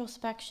the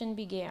introspection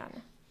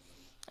began.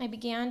 I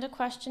began to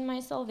question my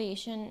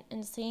salvation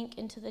and sank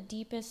into the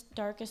deepest,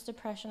 darkest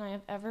depression I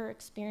have ever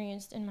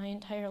experienced in my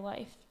entire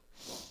life.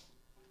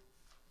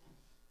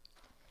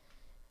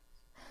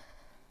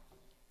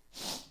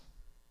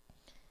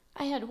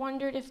 I had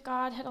wondered if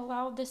God had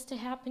allowed this to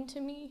happen to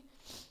me,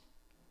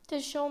 to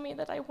show me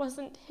that I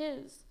wasn't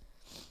His.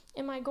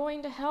 Am I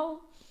going to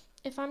hell?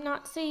 If I'm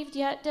not saved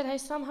yet, did I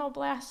somehow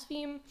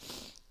blaspheme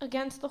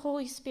against the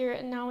Holy Spirit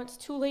and now it's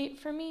too late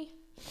for me?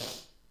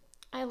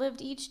 I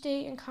lived each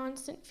day in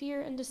constant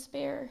fear and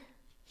despair.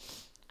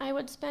 I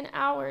would spend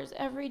hours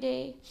every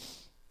day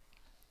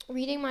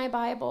reading my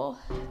Bible,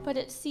 but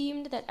it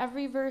seemed that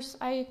every verse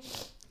I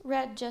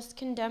read just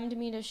condemned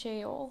me to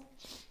Sheol.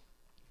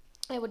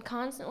 I would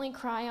constantly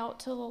cry out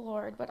to the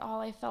Lord, but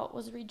all I felt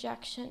was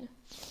rejection.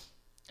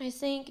 I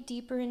sank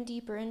deeper and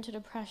deeper into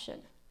depression.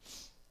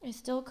 I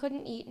still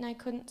couldn't eat and I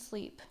couldn't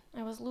sleep.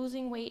 I was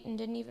losing weight and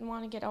didn't even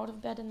want to get out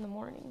of bed in the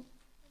morning.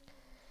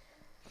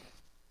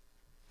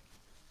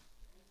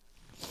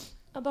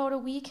 About a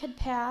week had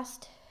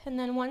passed, and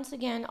then once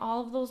again,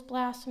 all of those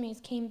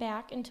blasphemies came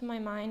back into my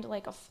mind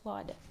like a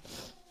flood.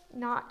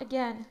 Not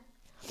again.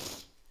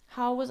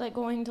 How was I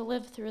going to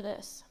live through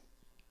this?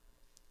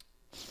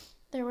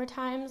 There were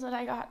times that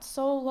I got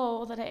so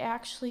low that I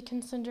actually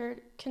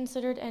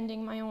considered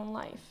ending my own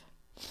life.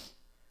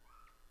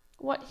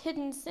 What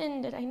hidden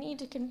sin did I need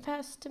to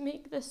confess to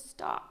make this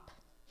stop?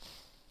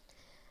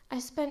 I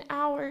spent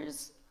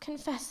hours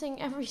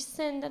confessing every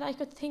sin that I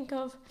could think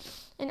of,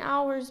 and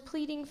hours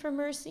pleading for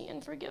mercy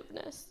and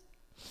forgiveness.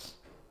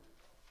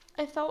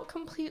 I felt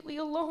completely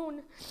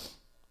alone,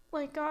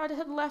 like God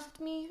had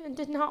left me and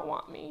did not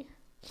want me.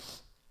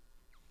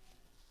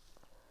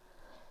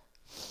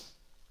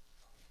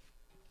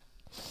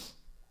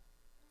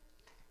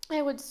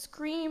 I would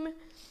scream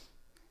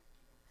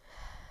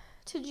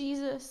to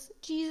Jesus,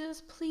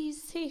 "Jesus,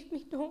 please save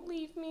me, don't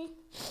leave me.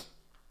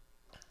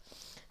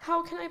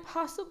 How can I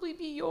possibly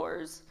be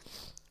yours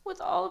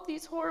with all of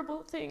these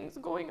horrible things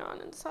going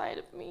on inside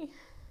of me?"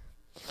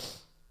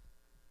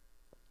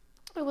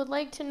 I would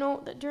like to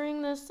note that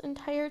during this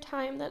entire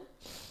time that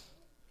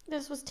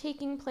this was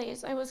taking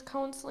place, I was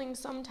counseling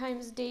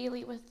sometimes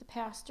daily with the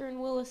pastor in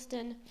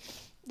Williston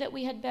that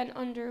we had been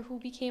under, who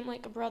became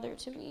like a brother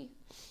to me.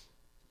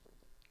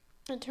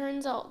 It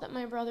turns out that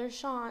my brother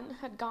Sean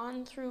had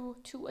gone through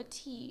to a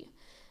T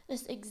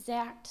this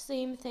exact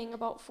same thing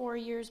about 4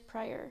 years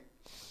prior.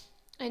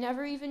 I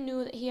never even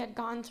knew that he had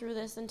gone through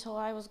this until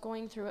I was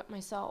going through it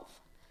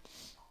myself.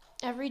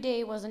 Every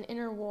day was an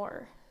inner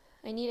war.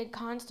 I needed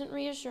constant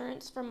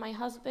reassurance from my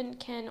husband,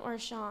 Ken, or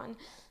Sean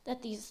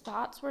that these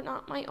thoughts were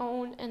not my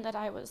own and that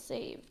I was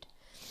saved.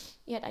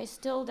 Yet I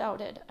still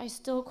doubted, I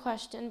still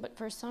questioned, but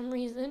for some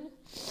reason,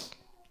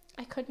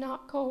 I could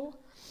not go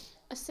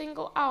a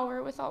single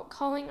hour without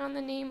calling on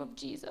the name of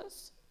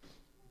Jesus.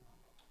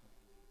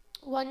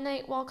 One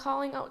night, while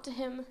calling out to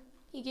him,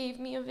 he gave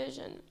me a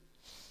vision.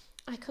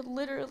 I could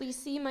literally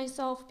see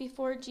myself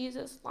before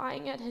Jesus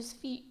lying at his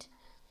feet.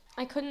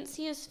 I couldn't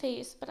see his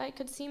face, but I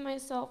could see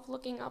myself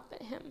looking up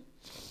at him.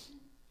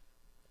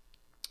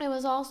 I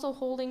was also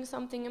holding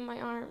something in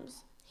my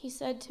arms. He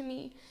said to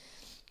me,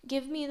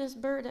 "Give me this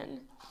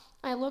burden."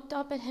 I looked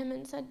up at him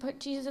and said, "But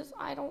Jesus,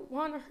 I don't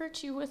want to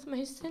hurt you with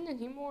my sin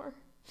anymore."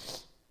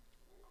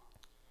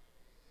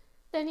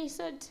 Then he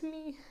said to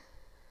me,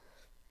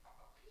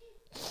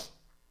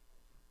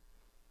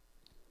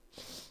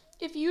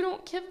 "If you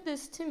don't give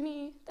this to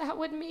me, that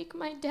would make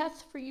my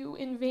death for you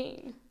in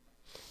vain."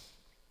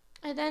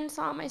 I then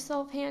saw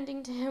myself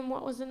handing to him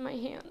what was in my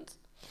hands.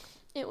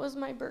 It was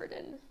my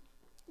burden.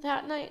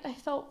 That night I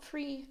felt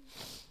free.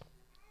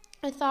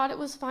 I thought it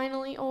was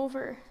finally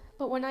over,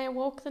 but when I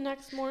awoke the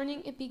next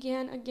morning, it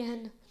began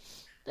again.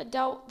 The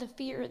doubt, the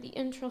fear, the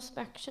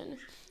introspection.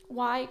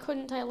 Why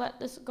couldn't I let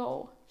this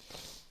go?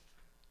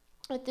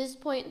 At this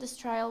point, this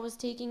trial was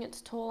taking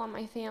its toll on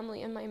my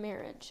family and my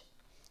marriage.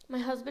 My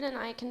husband and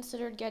I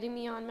considered getting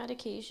me on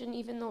medication,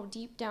 even though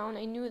deep down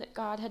I knew that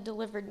God had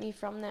delivered me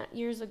from that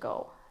years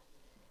ago.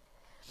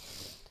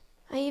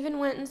 I even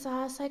went and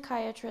saw a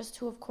psychiatrist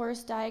who, of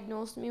course,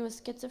 diagnosed me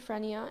with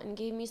schizophrenia and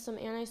gave me some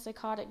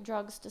antipsychotic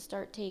drugs to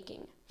start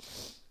taking.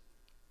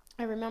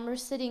 I remember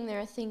sitting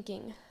there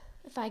thinking,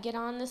 if I get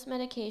on this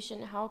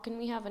medication, how can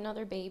we have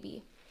another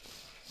baby?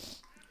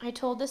 I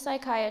told the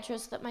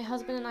psychiatrist that my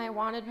husband and I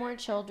wanted more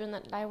children,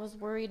 that I was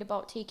worried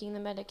about taking the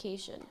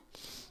medication.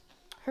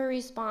 Her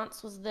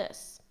response was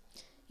this: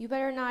 "You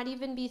better not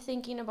even be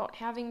thinking about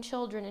having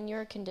children in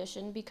your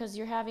condition, because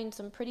you're having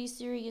some pretty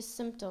serious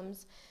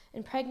symptoms,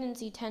 and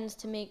pregnancy tends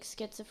to make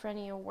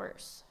schizophrenia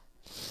worse."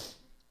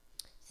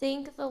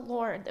 Thank the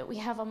Lord that we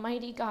have a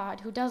mighty God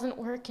who doesn't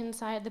work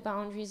inside the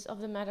boundaries of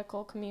the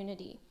medical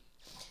community.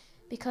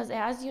 Because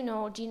as you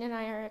know, Jean and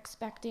I are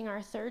expecting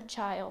our third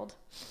child,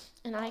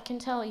 and I can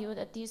tell you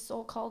that these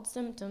so-called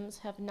symptoms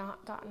have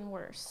not gotten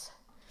worse.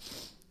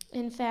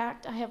 In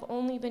fact, I have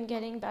only been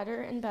getting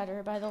better and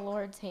better by the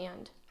Lord's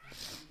hand.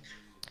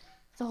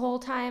 The whole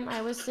time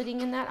I was sitting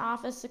in that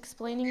office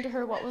explaining to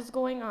her what was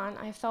going on,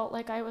 I felt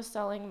like I was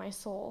selling my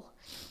soul.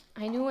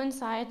 I knew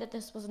inside that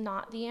this was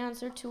not the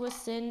answer to a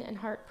sin and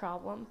heart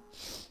problem.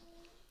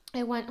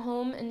 I went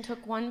home and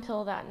took one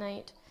pill that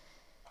night.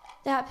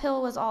 That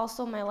pill was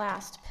also my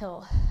last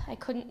pill. I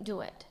couldn't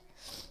do it.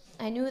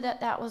 I knew that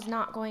that was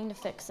not going to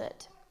fix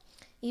it.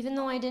 Even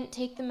though I didn't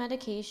take the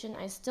medication,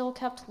 I still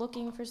kept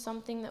looking for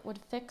something that would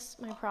fix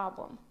my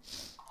problem.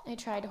 I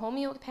tried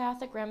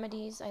homeopathic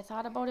remedies, I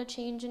thought about a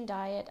change in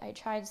diet, I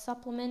tried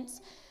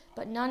supplements,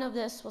 but none of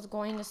this was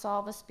going to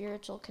solve a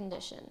spiritual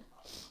condition.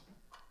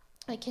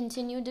 I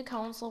continued to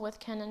counsel with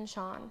Ken and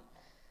Sean.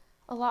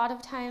 A lot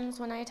of times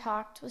when I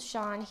talked with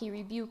Sean, he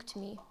rebuked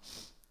me.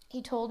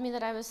 He told me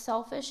that I was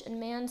selfish and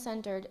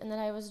man-centered and that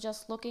I was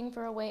just looking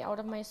for a way out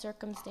of my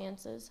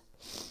circumstances.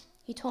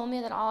 He told me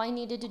that all I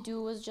needed to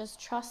do was just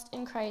trust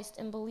in Christ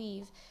and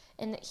believe,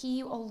 and that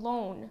He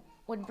alone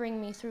would bring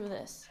me through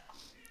this.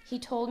 He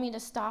told me to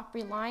stop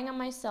relying on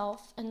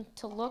myself and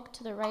to look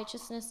to the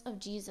righteousness of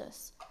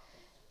Jesus.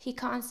 He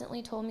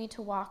constantly told me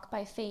to walk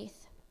by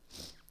faith.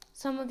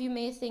 Some of you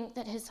may think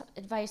that his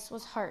advice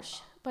was harsh,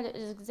 but it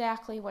is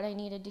exactly what I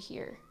needed to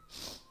hear.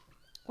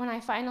 When I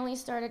finally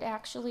started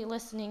actually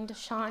listening to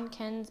Sean,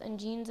 Ken's, and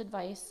Jean's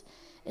advice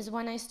is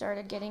when I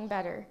started getting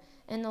better,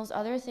 and those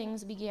other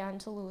things began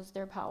to lose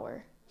their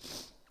power.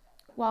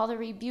 While the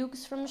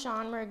rebukes from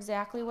Sean were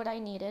exactly what I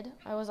needed,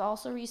 I was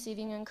also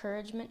receiving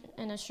encouragement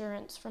and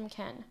assurance from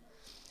Ken.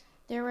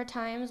 There were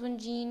times when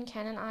Jean,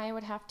 Ken, and I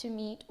would have to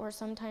meet or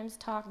sometimes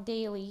talk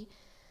daily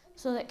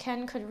so that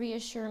Ken could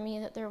reassure me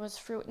that there was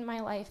fruit in my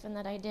life and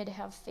that I did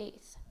have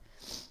faith.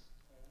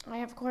 I,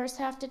 of course,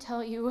 have to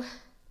tell you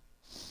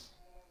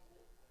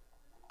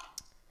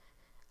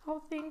how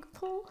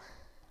thankful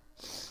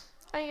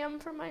I am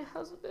for my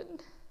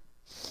husband,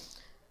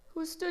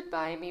 who stood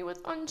by me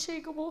with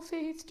unshakable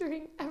faith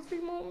during every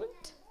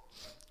moment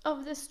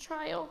of this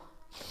trial.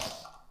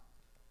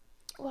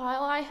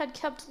 While I had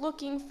kept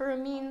looking for a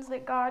means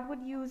that God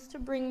would use to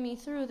bring me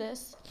through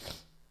this,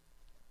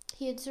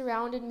 He had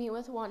surrounded me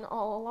with one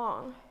all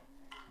along.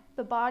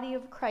 The body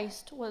of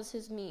Christ was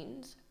His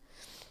means.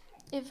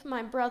 If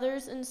my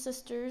brothers and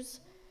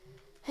sisters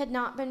had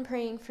not been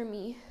praying for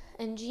me,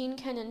 and Jean,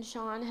 Ken, and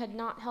Sean had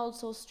not held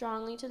so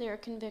strongly to their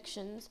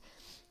convictions,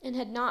 and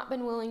had not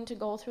been willing to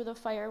go through the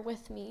fire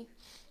with me,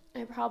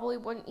 I probably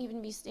wouldn't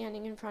even be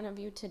standing in front of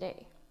you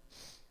today.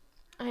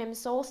 I am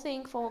so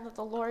thankful that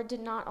the Lord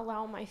did not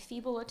allow my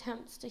feeble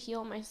attempts to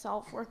heal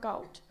myself work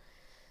out.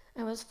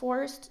 I was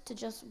forced to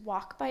just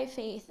walk by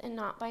faith and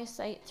not by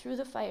sight through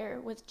the fire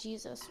with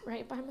Jesus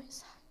right by my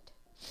side.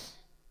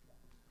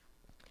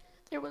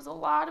 There was a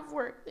lot of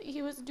work that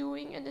He was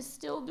doing and is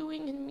still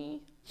doing in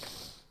me.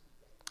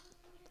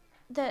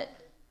 There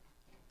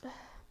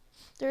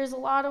is a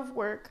lot of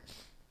work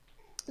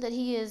that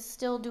He is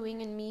still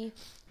doing in me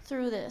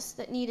through this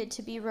that needed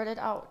to be rooted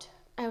out.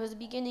 I was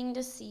beginning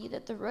to see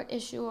that the root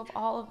issue of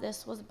all of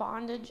this was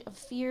bondage of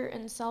fear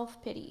and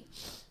self-pity.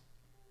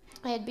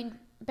 I had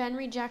been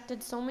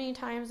rejected so many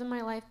times in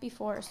my life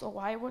before, so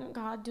why wouldn't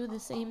God do the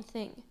same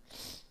thing?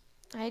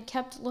 I had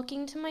kept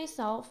looking to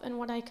myself and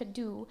what I could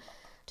do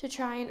to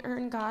try and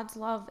earn God's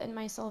love and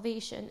my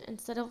salvation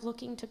instead of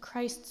looking to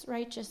Christ's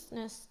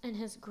righteousness and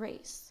His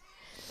grace.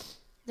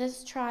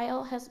 This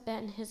trial has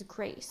been His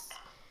grace.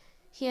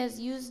 He has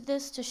used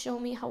this to show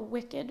me how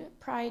wicked,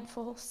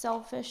 prideful,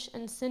 selfish,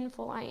 and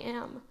sinful I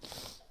am.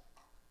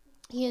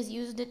 He has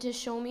used it to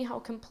show me how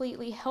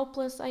completely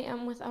helpless I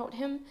am without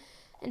Him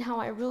and how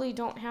I really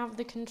don't have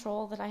the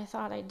control that I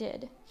thought I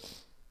did.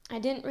 I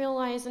didn't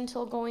realize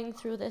until going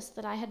through this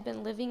that I had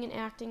been living and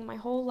acting my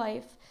whole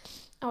life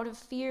out of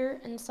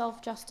fear and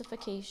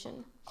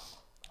self-justification.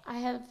 I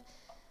have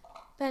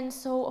been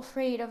so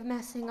afraid of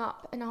messing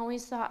up and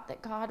always thought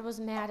that God was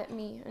mad at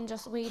me and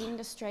just waiting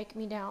to strike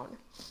me down.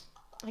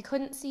 I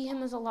couldn't see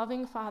Him as a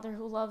loving Father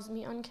who loves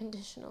me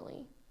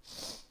unconditionally.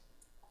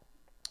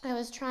 I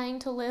was trying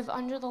to live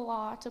under the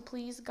law to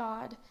please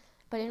God,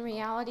 but in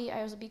reality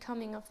I was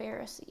becoming a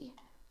Pharisee.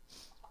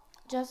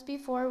 Just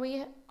before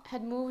we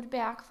had moved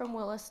back from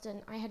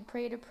Williston, I had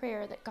prayed a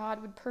prayer that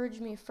God would purge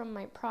me from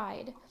my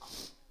pride.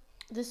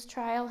 This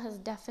trial has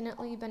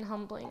definitely been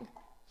humbling.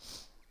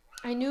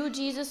 I knew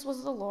Jesus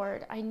was the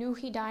Lord. I knew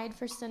He died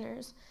for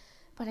sinners,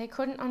 but I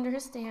couldn't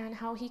understand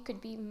how He could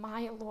be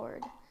my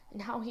Lord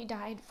and how He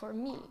died for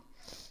me.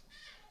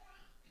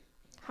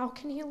 How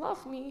can He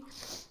love me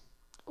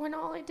when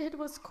all I did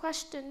was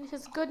question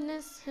his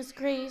goodness, his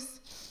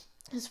grace,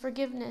 his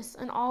forgiveness,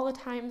 and all the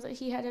times that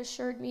he had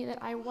assured me that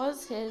I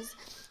was his,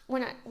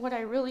 when what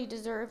I really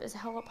deserve is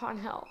hell upon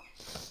hell.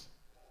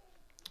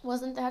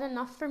 Wasn't that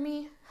enough for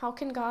me? How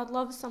can God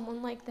love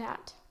someone like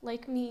that,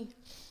 like me?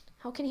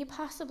 How can he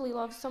possibly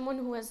love someone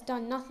who has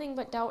done nothing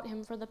but doubt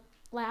him for the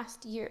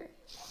last year?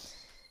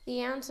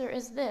 The answer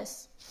is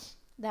this.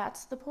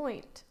 That's the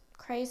point.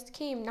 Christ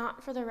came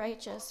not for the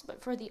righteous,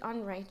 but for the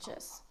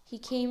unrighteous. He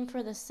came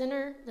for the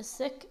sinner, the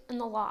sick, and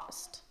the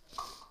lost.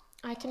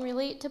 I can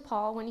relate to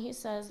Paul when he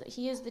says that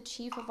he is the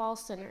chief of all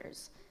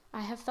sinners.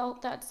 I have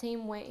felt that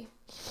same way.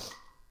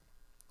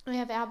 I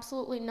have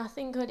absolutely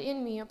nothing good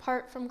in me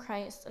apart from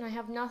Christ, and I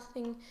have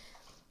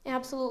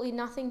absolutely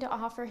nothing to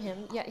offer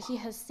him, yet he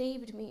has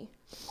saved me.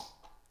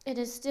 It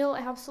is still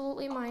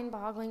absolutely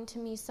mind-boggling to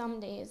me some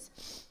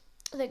days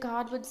that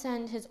God would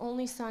send his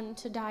only son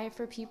to die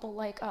for people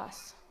like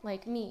us,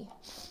 like me.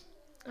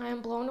 I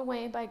am blown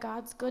away by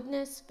God's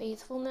goodness,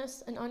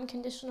 faithfulness, and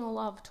unconditional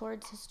love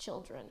towards his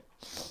children.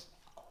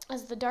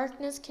 As the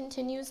darkness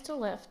continues to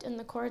lift and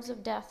the cords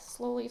of death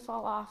slowly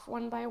fall off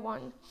one by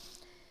one,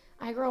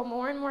 I grow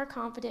more and more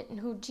confident in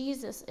who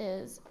Jesus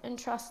is and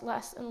trust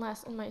less and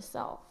less in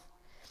myself.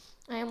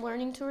 I am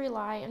learning to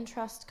rely and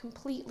trust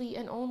completely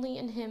and only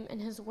in him and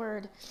his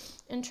word,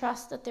 and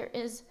trust that there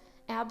is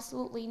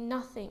absolutely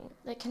nothing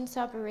that can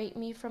separate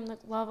me from the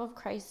love of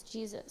Christ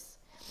Jesus.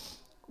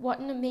 What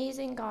an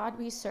amazing God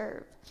we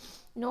serve.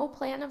 No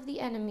plan of the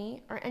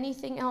enemy or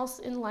anything else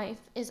in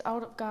life is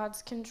out of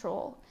God's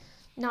control.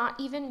 Not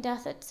even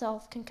death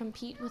itself can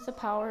compete with the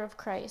power of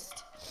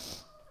Christ.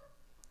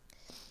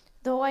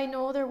 Though I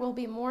know there will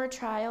be more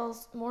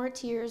trials, more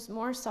tears,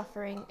 more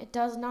suffering, it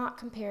does not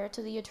compare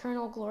to the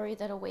eternal glory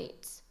that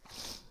awaits.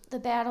 The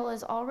battle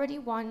is already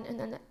won,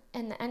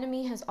 and the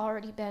enemy has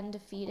already been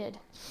defeated.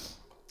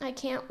 I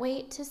can't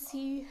wait to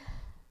see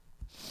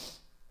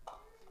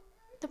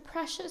the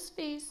precious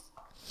face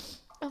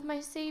of my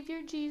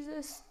Savior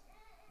Jesus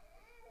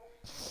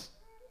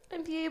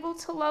and be able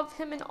to love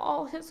him in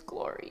all his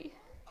glory.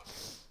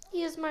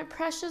 He is my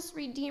precious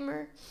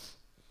Redeemer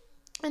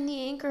and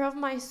the anchor of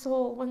my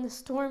soul when the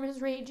storm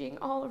is raging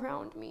all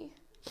around me.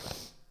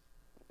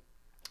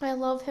 I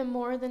love him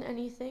more than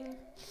anything.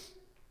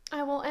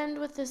 I will end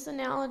with this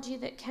analogy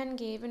that Ken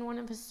gave in one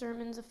of his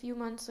sermons a few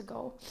months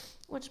ago,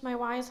 which my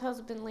wise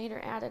husband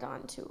later added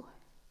on to.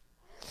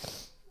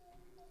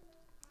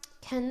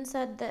 Ken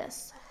said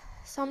this: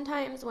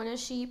 sometimes when a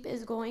sheep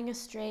is going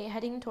astray,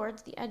 heading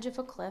towards the edge of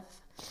a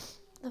cliff,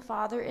 the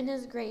Father in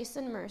his grace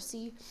and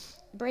mercy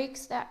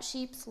breaks that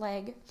sheep's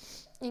leg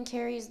and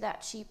carries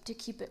that sheep to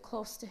keep it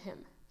close to him.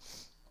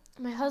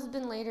 My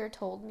husband later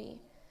told me,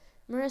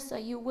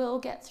 Marissa, you will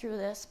get through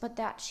this, but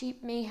that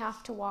sheep may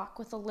have to walk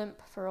with a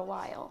limp for a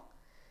while.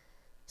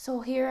 So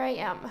here I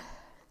am,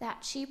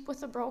 that sheep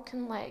with a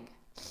broken leg,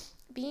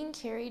 being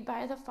carried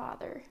by the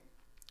Father,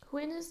 who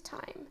in his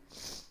time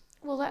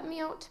will let me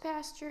out to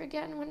pasture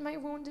again when my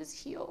wound is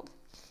healed.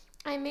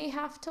 I may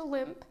have to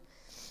limp,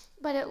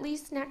 but at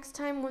least next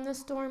time when the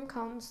storm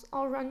comes,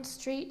 I'll run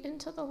straight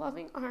into the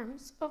loving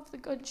arms of the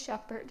Good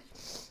Shepherd.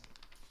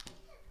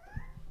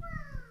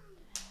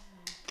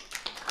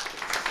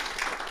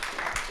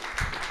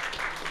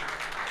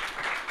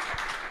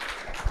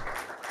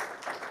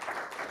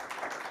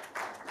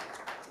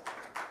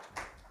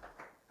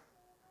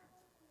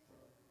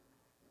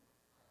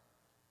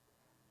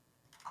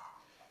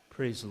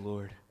 Praise the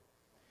Lord.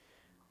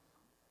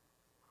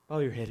 Bow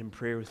your head in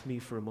prayer with me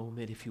for a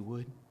moment, if you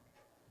would.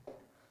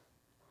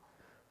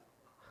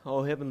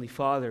 Oh, Heavenly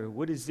Father,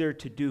 what is there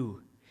to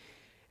do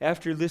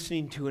after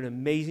listening to an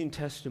amazing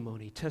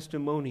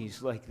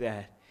testimonies like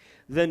that,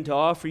 than to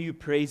offer you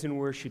praise and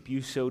worship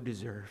you so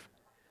deserve?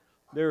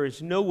 There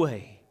is no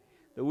way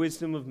the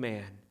wisdom of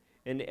man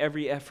and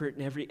every effort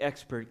and every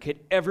expert could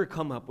ever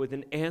come up with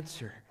an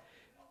answer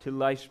to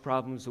life's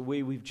problems the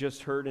way we've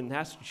just heard, and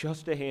that's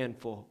just a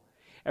handful.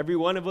 Every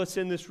one of us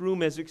in this room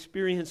has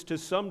experienced to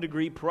some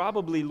degree,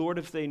 probably, Lord,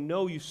 if they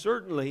know you,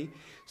 certainly,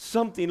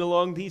 something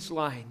along these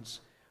lines,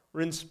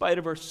 where in spite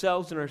of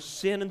ourselves and our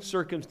sin and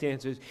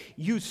circumstances,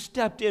 you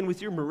stepped in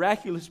with your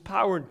miraculous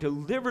power and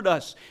delivered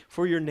us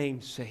for your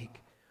name's sake.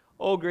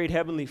 Oh, great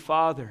Heavenly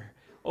Father,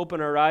 open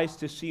our eyes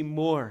to see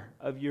more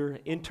of your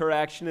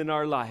interaction in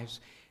our lives,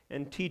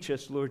 and teach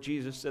us, Lord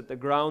Jesus, that the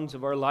grounds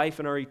of our life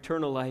and our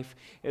eternal life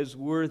is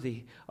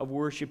worthy of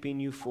worshiping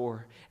you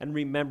for and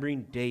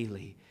remembering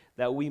daily,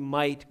 that we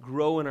might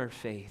grow in our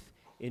faith.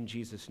 In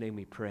Jesus' name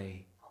we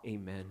pray.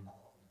 Amen.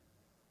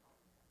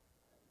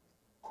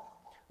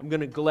 I'm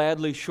going to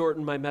gladly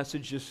shorten my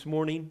message this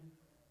morning.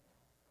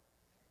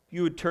 If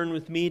you would turn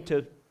with me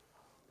to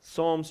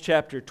Psalms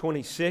chapter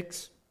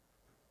 26.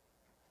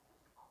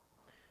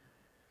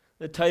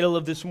 The title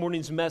of this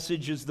morning's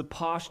message is The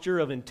Posture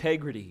of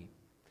Integrity.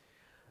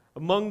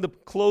 Among the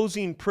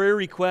closing prayer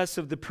requests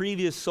of the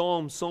previous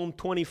psalm, Psalm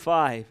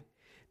 25,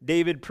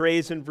 David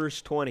prays in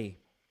verse 20,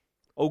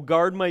 O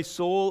guard my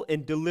soul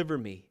and deliver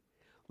me.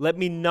 Let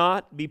me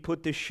not be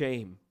put to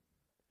shame,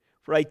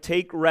 for I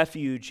take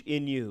refuge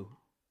in you.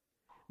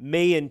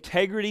 May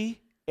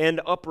integrity and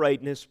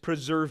uprightness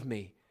preserve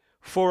me,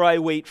 for I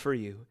wait for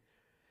you.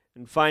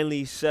 And finally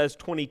he says,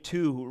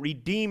 22,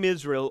 redeem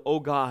Israel,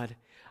 O God,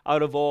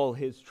 out of all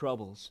his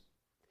troubles.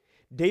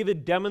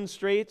 David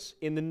demonstrates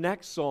in the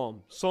next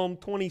psalm, Psalm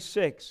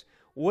 26,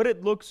 what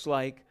it looks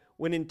like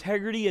when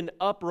integrity and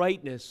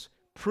uprightness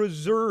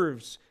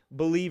preserves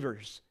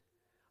believers.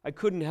 I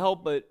couldn't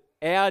help but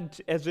add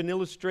as an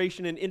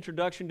illustration and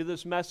introduction to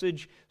this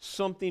message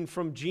something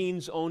from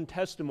Gene's own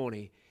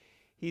testimony.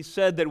 He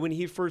said that when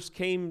he first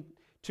came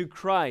to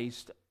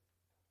Christ,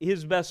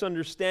 his best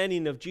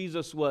understanding of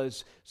Jesus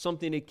was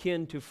something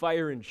akin to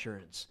fire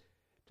insurance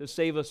to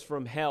save us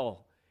from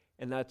hell,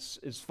 and that's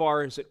as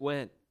far as it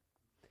went.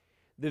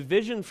 The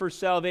vision for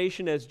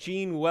salvation, as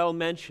Gene well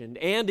mentioned,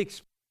 and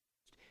experienced,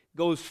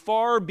 goes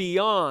far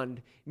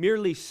beyond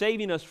merely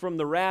saving us from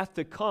the wrath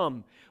to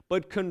come,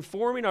 but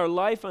conforming our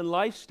life and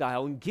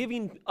lifestyle and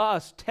giving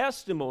us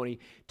testimony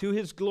to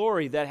His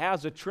glory that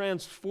has a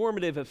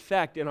transformative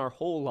effect in our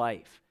whole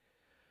life.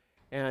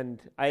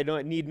 And I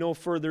don't need no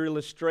further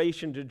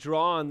illustration to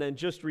draw on than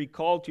just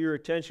recall to your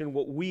attention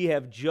what we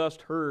have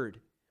just heard.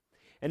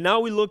 And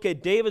now we look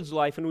at David's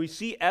life and we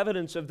see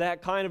evidence of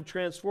that kind of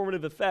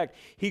transformative effect.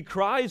 He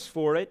cries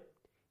for it.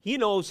 He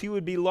knows he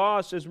would be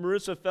lost, as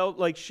Marissa felt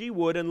like she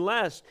would,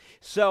 unless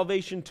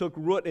salvation took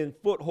root and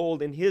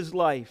foothold in his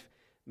life.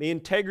 May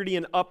integrity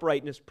and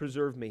uprightness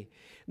preserve me.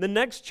 In the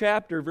next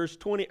chapter,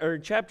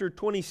 chapter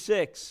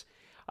 26,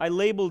 I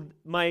labeled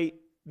my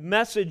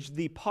message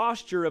the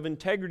posture of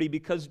integrity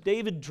because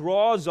David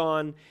draws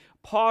on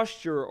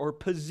posture or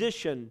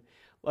position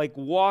like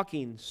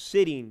walking,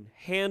 sitting,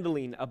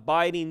 handling,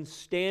 abiding,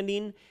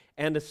 standing,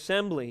 and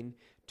assembling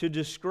to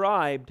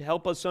describe, to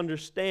help us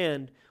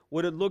understand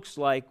what it looks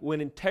like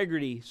when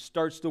integrity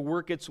starts to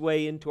work its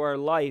way into our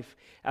life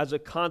as a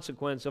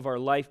consequence of our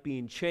life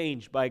being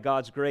changed by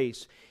God's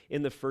grace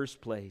in the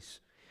first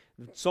place.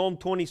 Psalm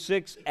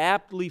 26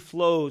 aptly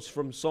flows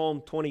from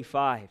Psalm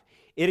 25.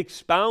 It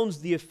expounds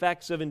the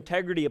effects of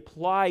integrity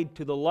applied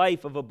to the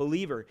life of a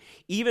believer.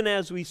 Even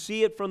as we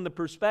see it from the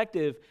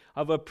perspective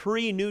of a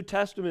pre-New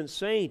Testament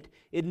saint,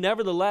 it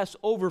nevertheless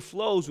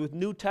overflows with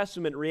New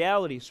Testament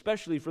reality,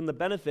 especially from the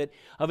benefit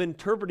of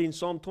interpreting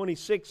Psalm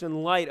 26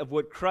 in light of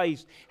what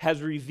Christ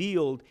has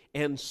revealed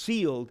and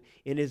sealed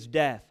in His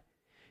death.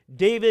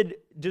 David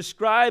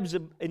describes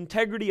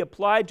integrity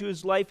applied to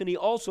his life, and he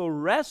also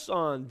rests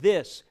on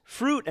this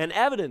fruit and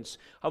evidence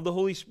of the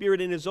Holy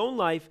Spirit in his own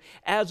life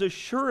as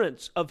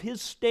assurance of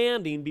his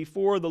standing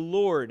before the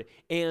Lord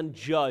and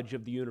Judge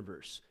of the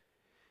universe.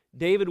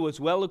 David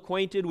was well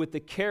acquainted with the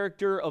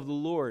character of the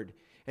Lord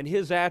and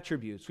His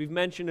attributes. We've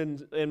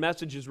mentioned in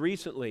messages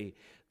recently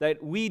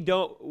that we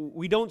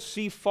don't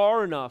see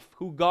far enough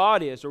who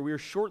God is, or we're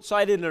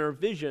short-sighted in our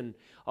vision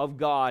of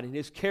God and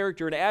His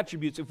character and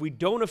attributes if we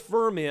don't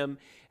affirm Him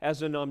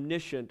as an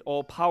omniscient,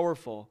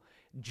 all-powerful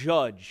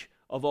judge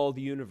of all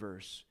the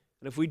universe.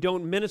 And if we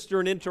don't minister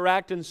and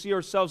interact and see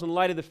ourselves in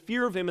light of the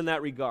fear of Him in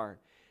that regard,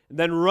 and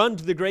then run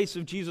to the grace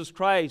of Jesus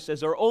Christ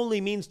as our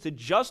only means to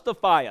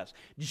justify us,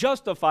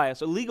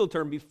 a legal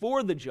term,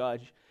 before the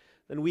judge,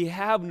 then we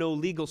have no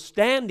legal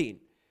standing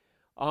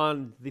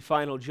on the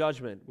final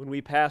judgment when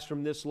we pass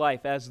from this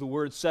life. As the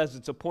Word says,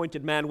 it's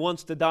appointed man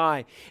once to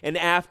die, and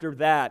after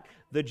that,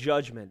 the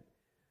judgment.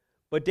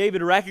 But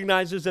David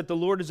recognizes that the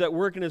Lord is at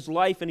work in his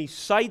life, and he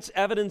cites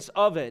evidence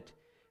of it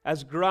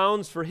as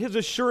grounds for his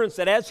assurance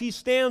that as he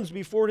stands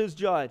before his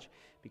judge,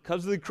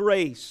 because of the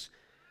grace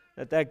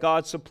that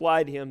God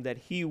supplied him, that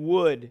he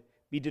would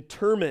be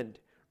determined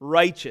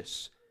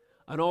righteous.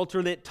 An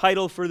alternate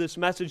title for this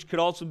message could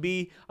also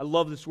be, I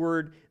love this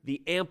word,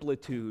 the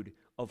amplitude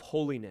of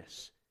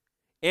holiness.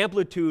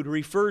 Amplitude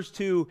refers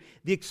to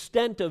the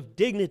extent of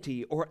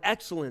dignity or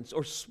excellence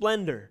or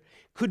splendor.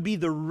 Could be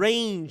the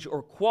range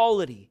or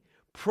quality,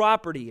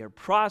 property or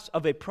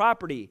of a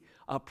property,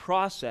 a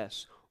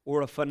process,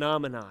 or a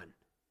phenomenon.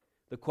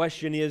 The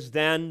question is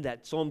then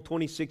that Psalm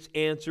 26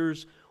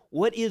 answers,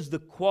 what is the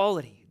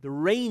quality, the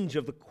range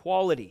of the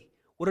quality?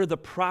 What are the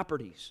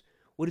properties?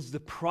 What is the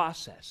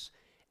process?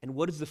 And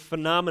what is the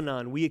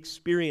phenomenon we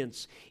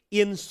experience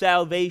in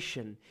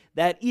salvation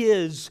that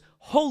is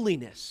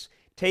holiness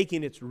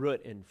taking its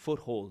root and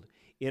foothold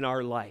in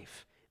our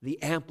life?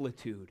 The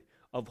amplitude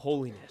of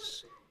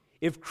holiness.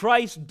 If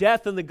Christ's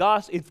death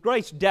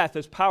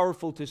is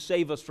powerful to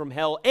save us from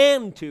hell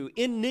and to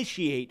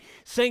initiate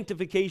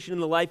sanctification in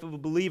the life of a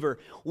believer,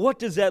 what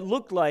does that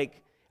look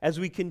like as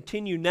we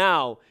continue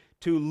now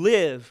to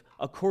live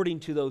according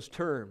to those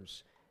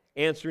terms?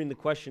 Answering the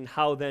question,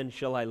 how then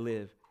shall I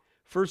live?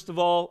 First of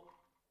all,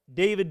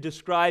 David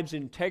describes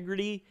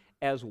integrity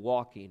as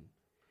walking.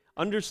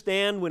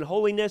 Understand when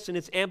holiness and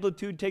its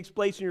amplitude takes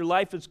place in your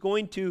life, it's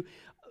going to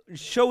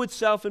show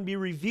itself and be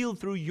revealed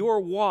through your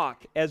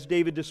walk, as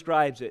David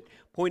describes it.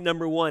 Point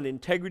number 1,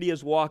 integrity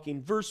as walking.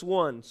 Verse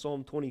 1,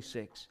 Psalm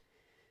 26.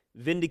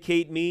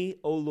 Vindicate me,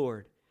 O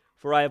Lord,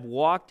 for I have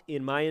walked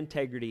in my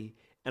integrity,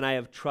 and I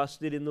have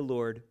trusted in the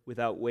Lord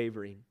without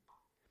wavering.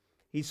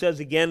 He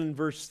says again in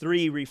verse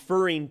 3,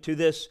 referring to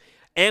this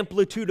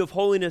amplitude of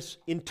holiness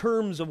in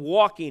terms of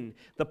walking,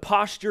 the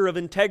posture of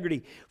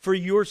integrity. For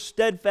your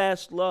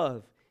steadfast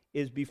love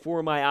is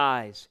before my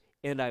eyes,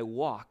 and I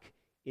walk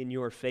in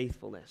your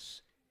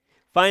faithfulness.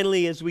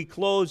 Finally, as we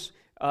close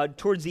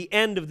towards the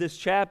end of this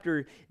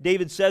chapter,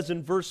 David says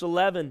in verse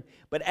 11,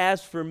 "But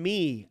as for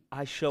me,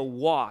 I shall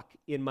walk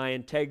in my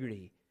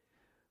integrity."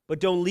 But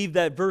don't leave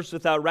that verse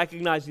without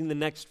recognizing the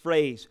next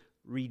phrase,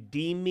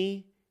 "Redeem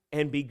me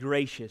and be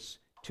gracious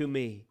to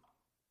me."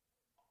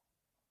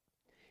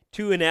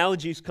 Two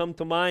analogies come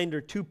to mind,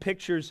 or two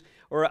pictures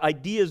or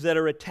ideas that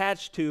are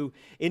attached to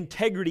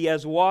integrity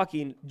as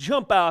walking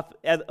jump off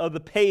of the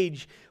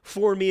page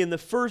for me. And the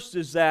first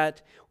is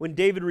that when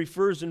David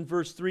refers in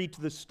verse 3 to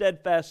the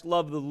steadfast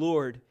love of the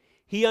Lord,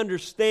 he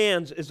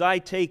understands, as I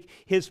take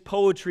his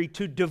poetry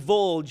to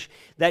divulge,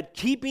 that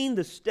keeping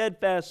the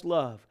steadfast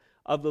love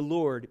of the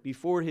Lord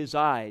before his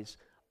eyes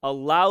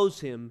allows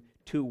him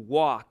to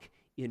walk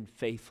in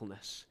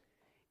faithfulness.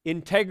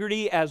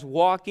 Integrity as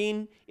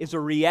walking is a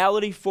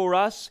reality for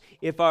us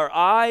if our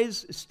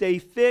eyes stay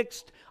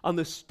fixed on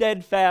the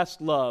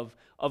steadfast love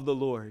of the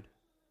Lord.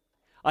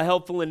 A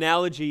helpful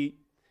analogy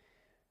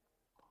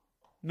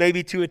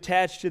maybe to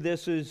attach to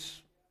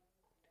this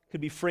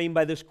could be framed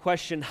by this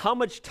question: how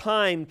much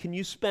time can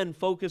you spend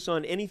focused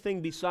on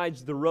anything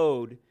besides the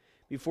road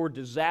before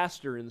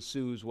disaster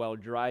ensues while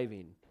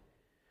driving?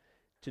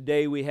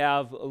 Today we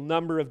have a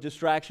number of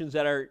distractions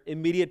at our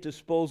immediate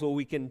disposal.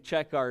 We can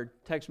check our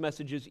text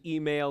messages,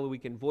 email, we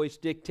can voice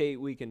dictate,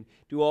 we can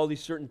do all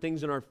these certain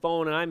things on our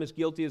phone, and I'm as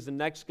guilty as the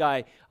next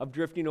guy of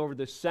drifting over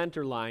the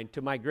center line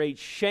to my great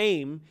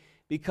shame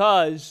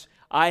because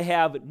I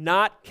have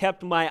not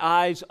kept my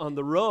eyes on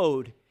the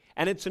road,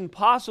 and it's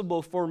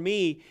impossible for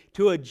me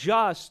to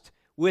adjust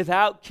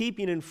without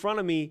keeping in front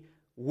of me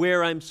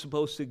where I'm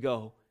supposed to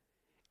go.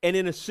 And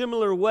in a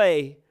similar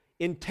way,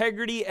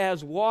 integrity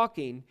as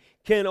walking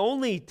can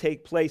only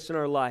take place in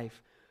our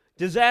life.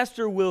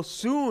 Disaster will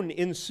soon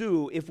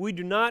ensue if we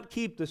do not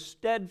keep the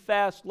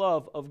steadfast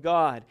love of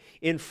God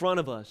in front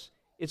of us.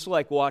 It's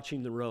like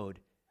watching the road.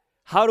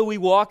 How do we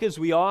walk as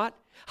we ought?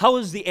 How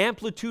is the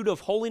amplitude of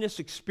holiness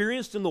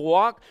experienced in the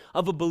walk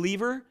of a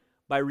believer?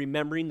 By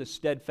remembering the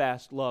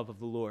steadfast love of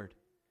the Lord.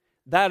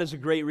 That is a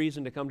great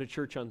reason to come to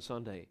church on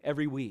Sunday,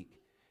 every week.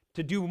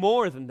 To do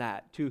more than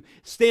that, to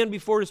stand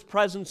before His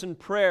presence in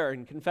prayer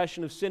and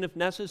confession of sin if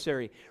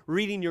necessary,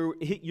 reading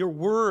your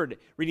word,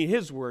 reading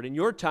His word in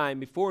your time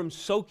before Him,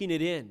 soaking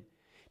it in,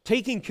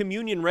 taking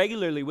communion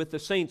regularly with the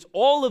saints.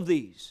 All of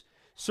these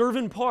serve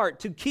in part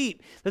to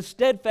keep the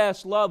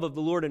steadfast love of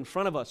the Lord in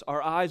front of us,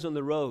 our eyes on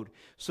the road,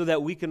 so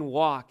that we can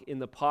walk in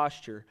the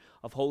posture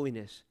of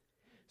holiness.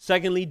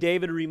 Secondly,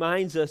 David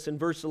reminds us in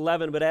verse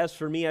 11, "But as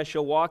for me, I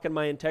shall walk in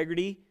my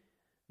integrity."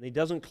 And he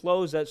doesn't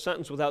close that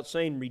sentence without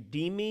saying,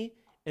 "Redeem me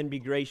and be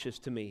gracious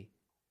to me."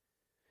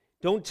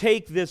 Don't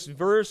take this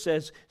verse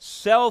as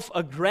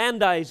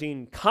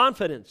self-aggrandizing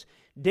confidence.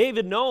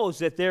 David knows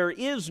that there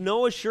is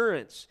no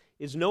assurance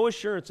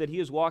that he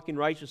is walking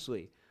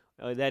righteously,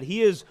 that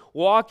he is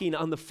walking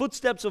on the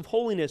footsteps of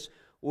holiness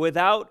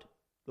without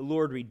the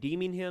Lord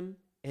redeeming him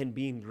and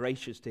being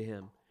gracious to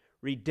him.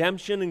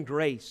 Redemption and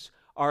grace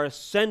are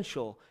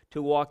essential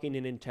to walking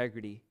in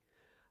integrity.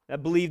 I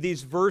believe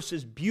these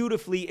verses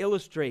beautifully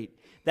illustrate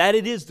that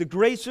it is the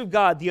grace of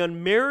God, the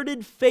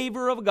unmerited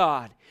favor of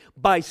God,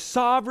 by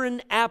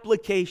sovereign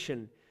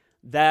application,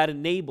 that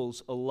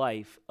enables a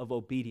life of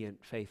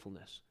obedient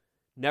faithfulness.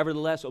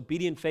 Nevertheless,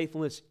 obedient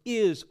faithfulness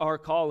is our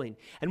calling.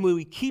 And when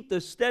we keep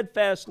the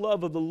steadfast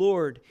love of the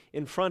Lord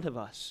in front of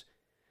us,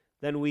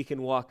 then we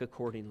can walk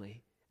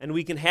accordingly. And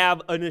we can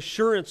have an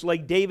assurance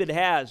like David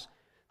has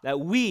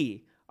that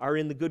we are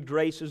in the good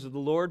graces of the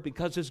Lord,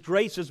 because His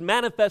grace is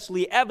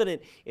manifestly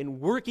evident in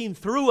working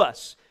through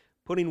us,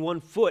 putting one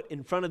foot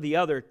in front of the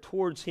other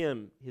towards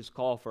Him, His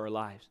call for our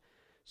lives.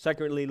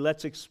 Secondly,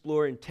 let's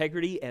explore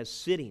integrity as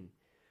sitting.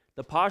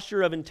 The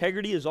posture of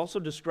integrity is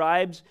also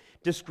described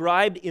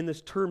in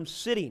this term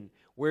sitting,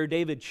 where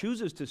David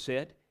chooses to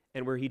sit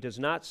and where he does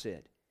not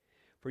sit.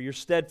 "For your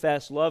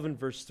steadfast love," in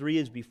verse 3,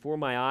 "is before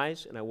my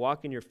eyes, and I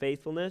walk in your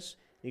faithfulness."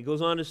 And he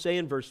goes on to say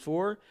in verse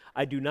 4,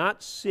 "I do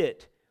not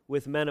sit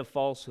with men of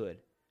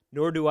falsehood,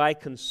 nor do I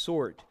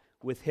consort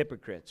with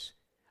hypocrites.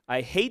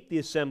 I hate the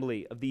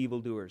assembly of the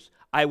evildoers.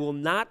 I will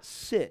not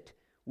sit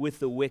with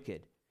the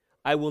wicked."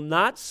 I will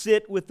not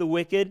sit with the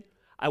wicked.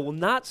 I will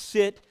not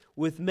sit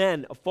with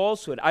men of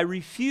falsehood. I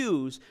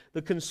refuse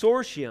the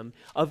consortium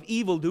of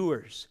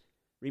evildoers.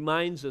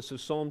 Reminds us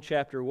of Psalm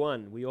chapter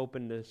 1. We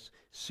opened this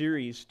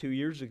series 2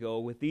 years ago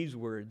with these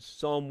words.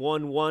 Psalm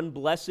 1:1,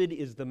 "Blessed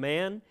is the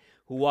man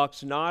who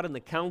walks not in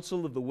the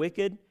counsel of the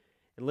wicked."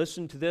 And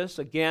listen to this,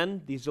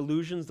 again, these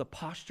allusions, the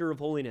posture of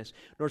holiness.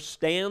 "Nor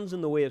stands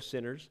in the way of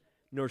sinners,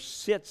 nor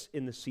sits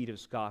in the seat of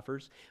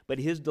scoffers, but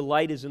his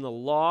delight is in the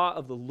law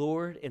of the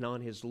Lord, and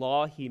on his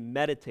law he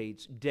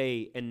meditates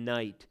day and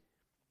night."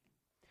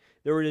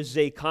 There is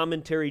a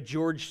commentary,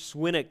 George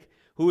Swinnock,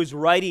 who is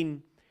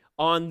writing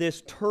on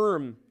this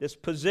term, this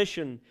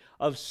position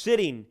of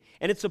sitting.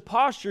 And it's a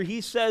posture, he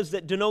says,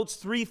 that denotes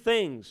three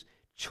things: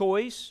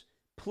 choice,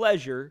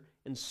 pleasure,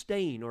 and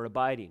staying or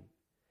abiding.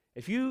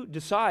 If you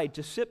decide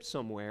to sit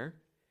somewhere,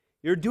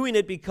 you're doing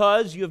it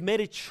because you have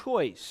made a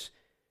choice.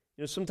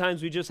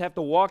 Sometimes we just have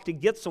to walk to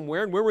get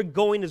somewhere, and where we're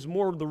going is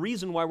more the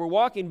reason why we're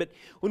walking. But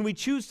when we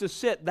choose to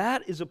sit,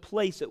 that is a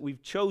place that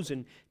we've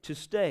chosen to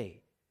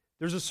stay.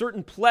 There's a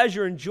certain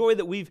pleasure and joy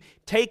that we've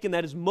taken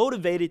that is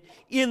motivated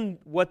in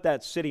what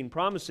that sitting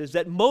promises,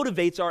 that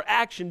motivates our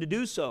action to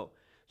do so.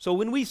 So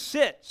when we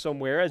sit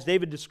somewhere, as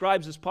David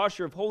describes this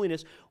posture of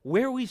holiness,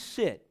 where we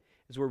sit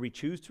is where we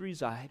choose to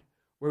reside,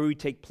 where we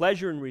take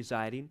pleasure in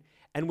residing,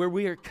 and where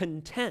we are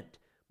content,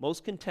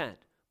 most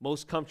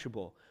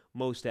comfortable,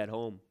 most at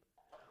home.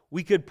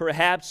 We could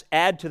perhaps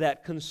add to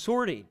that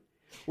consorting,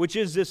 which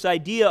is this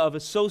idea of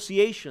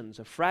associations,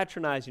 of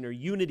fraternizing or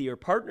unity or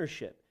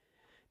partnership.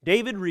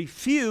 David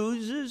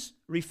refuses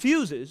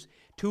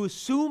to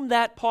assume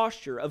that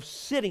posture of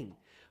sitting,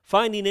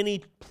 finding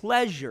any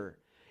pleasure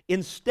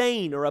in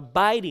staying or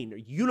abiding or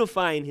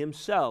unifying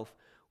himself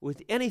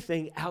with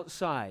anything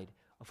outside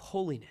of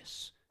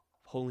holiness.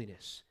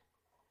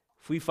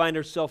 If we find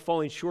ourselves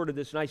falling short of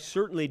this, and I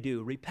certainly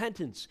do,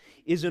 repentance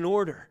is in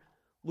order.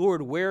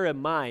 Lord, where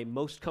am I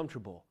most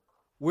comfortable?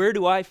 Where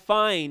do I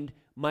find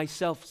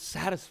myself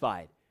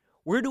satisfied?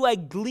 Where do I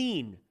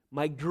glean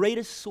my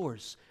greatest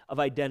source of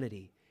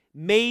identity?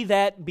 May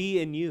that be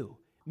in you.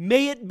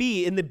 May it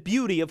be in the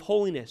beauty of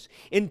holiness.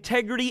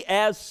 Integrity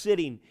as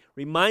sitting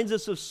reminds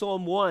us of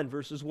Psalm 1,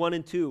 verses 1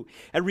 and 2.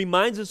 And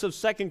reminds us of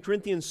 2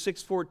 Corinthians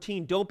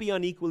 6:14. Don't be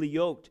unequally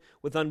yoked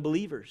with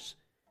unbelievers.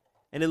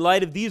 And in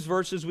light of these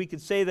verses, we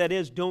could say that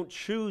is, don't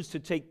choose to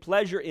take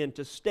pleasure in,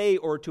 to stay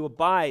or to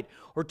abide,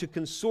 or to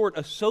consort,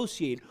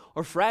 associate,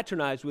 or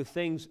fraternize with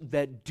things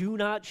that do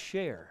not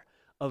share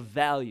of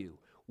value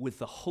with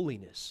the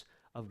holiness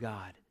of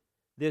God.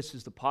 This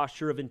is the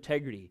posture of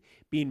integrity,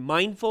 being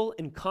mindful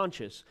and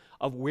conscious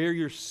of where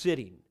you're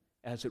sitting,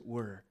 as it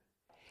were.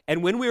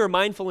 And when we are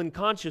mindful and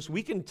conscious,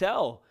 we can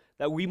tell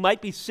that we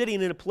might be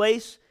sitting in a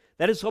place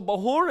that is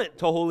abhorrent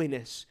to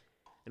holiness.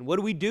 And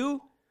what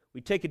do? We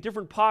take a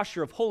different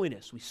posture of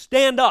holiness. We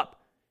stand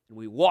up and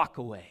we walk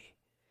away.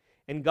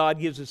 And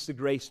God gives us the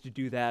grace to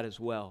do that as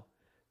well.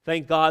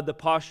 Thank God the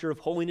posture of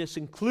holiness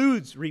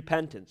includes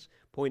repentance.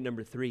 Point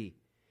number 3,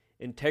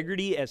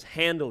 integrity as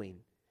handling.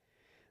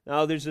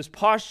 Now there's this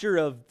posture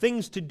of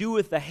things to do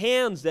with the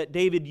hands that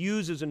David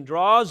uses and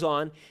draws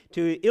on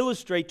to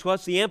illustrate to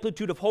us the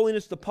amplitude of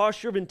holiness, the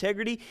posture of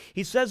integrity.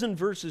 He says in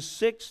verses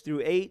 6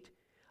 through 8,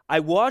 I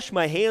wash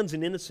my hands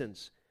in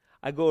innocence.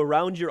 I go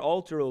around your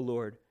altar, O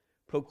Lord,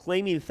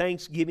 proclaiming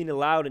thanksgiving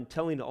aloud and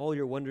telling all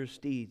your wondrous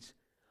deeds.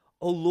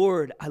 O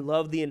Lord, I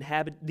love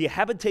the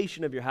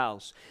habitation of your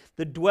house,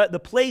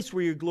 the place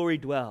where your glory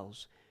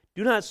dwells.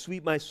 Do not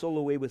sweep my soul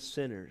away with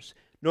sinners,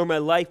 nor my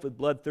life with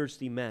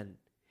bloodthirsty men.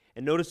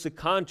 And notice the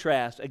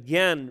contrast,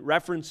 again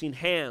referencing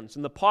hands,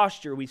 and the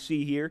posture we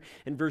see here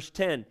in verse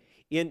 10.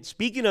 In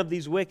speaking of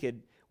these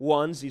wicked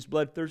ones, these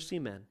bloodthirsty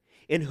men,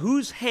 in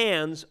whose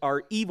hands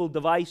are evil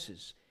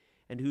devices,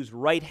 and whose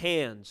right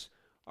hands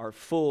are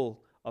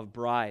full of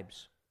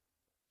bribes.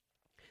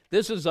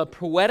 This is a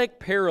poetic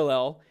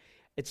parallel,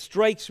 it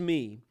strikes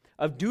me,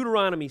 of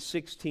Deuteronomy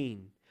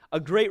 16. A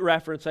great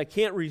reference. I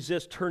can't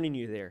resist turning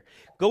you there.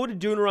 Go to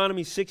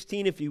Deuteronomy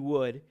 16 if you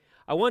would.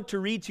 I want to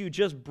read to you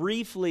just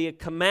briefly a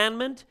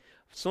commandment,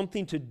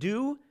 something to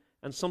do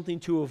and something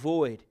to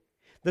avoid.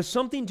 The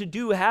something to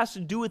do has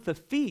to do with the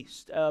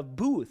feast of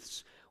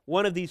booths,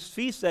 one of these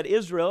feasts that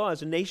Israel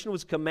as a nation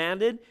was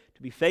commanded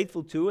to be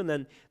faithful to, and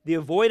then the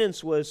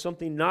avoidance was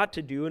something not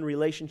to do in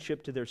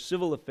relationship to their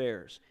civil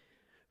affairs.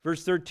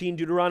 Verse 13,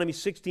 Deuteronomy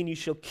 16, you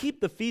shall keep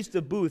the feast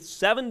of booths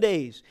 7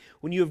 days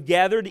when you have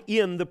gathered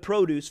in the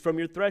produce from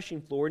your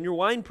threshing floor and your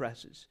wine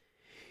presses.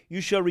 You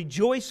shall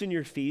rejoice in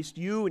your feast,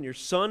 you and your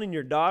son and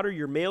your daughter,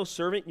 your male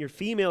servant and your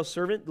female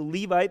servant, the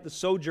Levite, the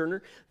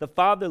sojourner, the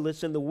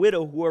fatherless, and the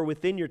widow who are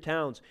within your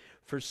towns.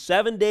 For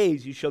 7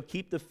 days you shall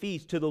keep the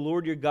feast to the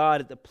Lord your God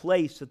at the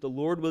place that the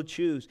Lord will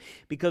choose,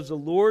 because the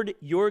Lord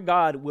your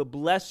God will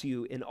bless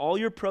you in all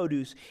your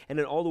produce and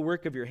in all the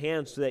work of your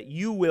hands, so that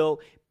you will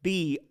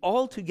be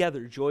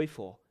altogether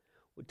joyful.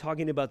 We're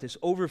talking about this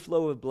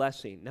overflow of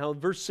blessing. Now,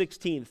 verse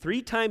 16,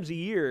 3 times a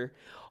year,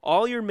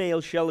 all your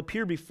males shall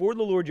appear before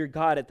the Lord your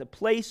God at the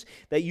place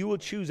that you will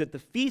choose, at the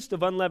feast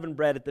of unleavened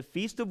bread, at the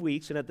feast of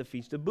weeks, and at the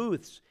feast of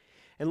booths.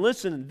 And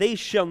listen, they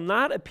shall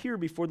not appear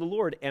before the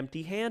Lord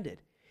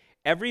empty-handed.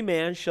 Every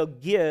man shall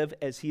give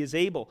as he is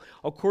able,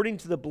 according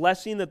to the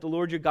blessing that the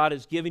Lord your God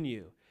has given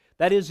you.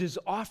 That is his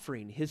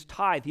offering, his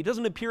tithe. He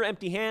doesn't appear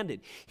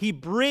empty-handed. He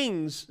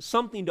brings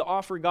something to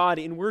offer God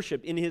in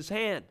worship in his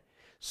hand,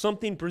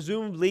 something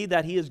presumably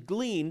that he has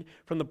gleaned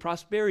from the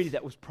prosperity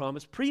that was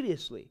promised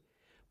previously.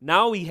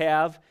 Now we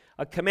have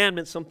a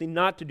commandment, something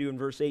not to do in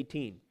verse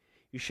 18.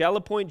 You shall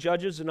appoint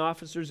judges and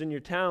officers in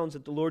your towns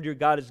that the Lord your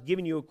God has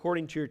given you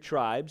according to your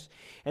tribes,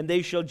 and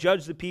they shall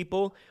judge the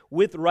people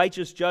with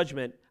righteous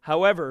judgment.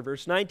 However,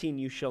 verse 19,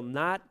 you shall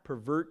not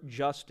pervert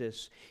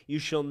justice, you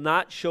shall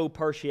not show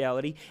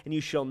partiality, and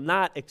you shall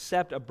not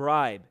accept a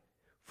bribe.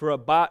 For a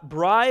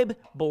bribe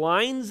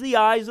blinds the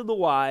eyes of the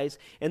wise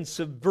and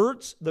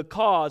subverts the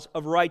cause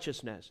of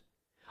righteousness.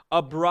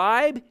 A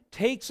bribe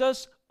takes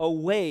us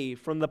away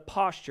from the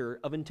posture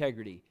of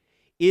integrity.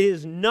 It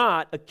is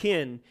not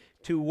akin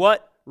to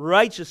what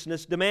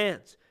righteousness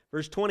demands.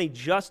 Verse 20,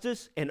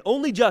 justice and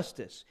only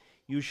justice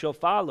you shall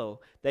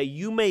follow, that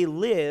you may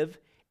live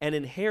and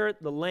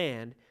inherit the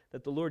land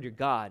that the Lord your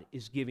God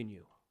is giving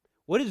you.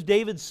 What is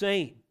David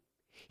saying?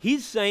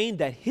 He's saying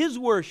that his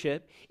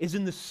worship is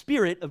in the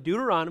spirit of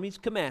Deuteronomy's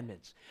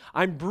commandments.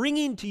 I'm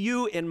bringing to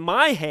you in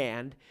my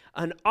hand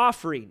an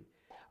offering.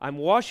 I'm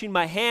washing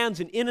my hands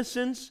in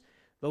innocence.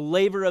 The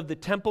laver of the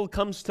temple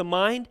comes to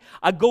mind.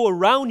 I go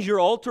around your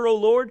altar, O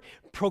Lord,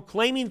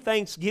 proclaiming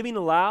thanksgiving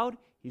aloud.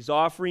 He's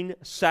offering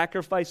a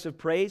sacrifice of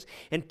praise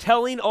and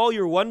telling all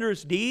your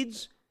wondrous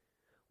deeds,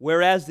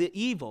 whereas the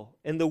evil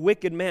and the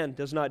wicked man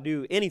does not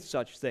do any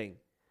such thing.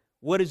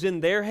 What is in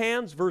their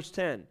hands? Verse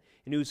 10.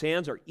 In whose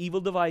hands are evil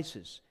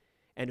devices,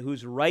 and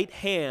whose right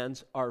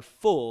hands are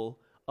full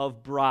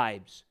of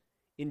bribes.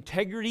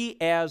 Integrity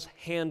as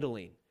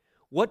handling.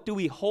 What do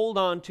we hold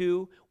on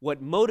to?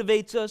 What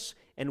motivates us?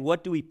 And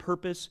what do we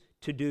purpose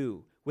to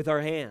do with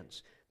our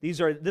hands?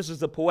 This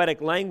is the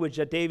poetic language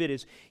that David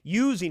is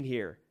using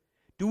here.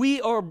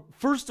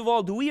 First of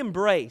all, do we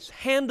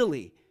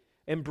handily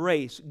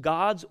embrace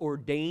God's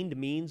ordained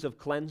means of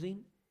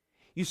cleansing?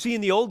 You see,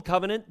 in the Old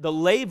Covenant, the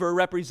laver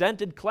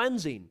represented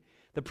cleansing.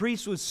 The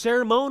priest would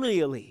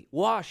ceremonially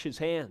wash his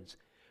hands.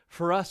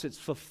 For us, it's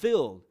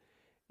fulfilled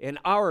in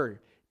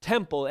our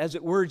temple, as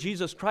it were,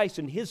 Jesus Christ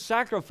and his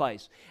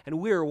sacrifice, and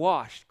we are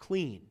washed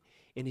clean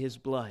in his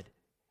blood.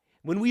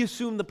 When we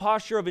assume the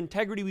posture of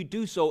integrity, we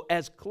do so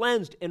as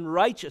cleansed and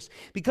righteous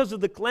because of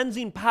the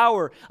cleansing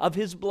power of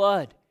his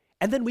blood.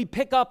 And then we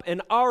pick up in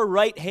our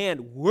right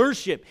hand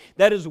worship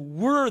that is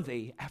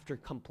worthy after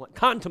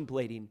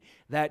contemplating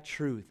that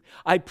truth.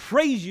 I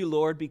praise you,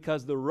 Lord,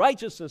 because the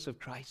righteousness of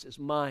Christ is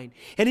mine,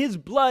 and his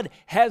blood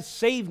has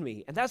saved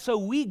me. And that's how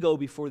we go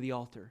before the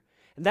altar.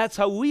 And that's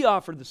how we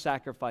offer the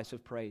sacrifice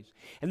of praise.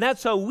 And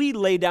that's how we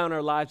lay down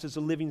our lives as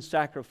a living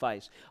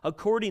sacrifice.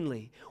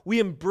 Accordingly,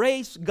 we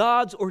embrace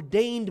God's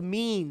ordained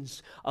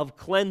means of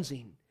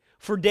cleansing.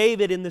 For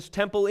David, in this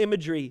temple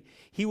imagery,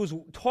 he was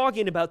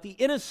talking about the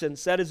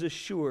innocence that is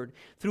assured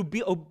through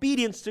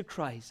obedience to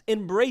Christ,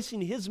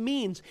 embracing his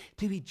means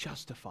to be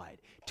justified,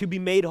 to be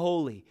made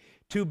holy,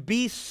 to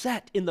be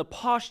set in the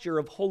posture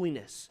of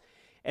holiness,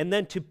 and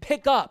then to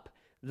pick up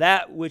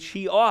that which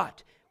he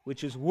ought,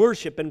 which is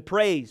worship and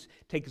praise,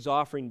 take his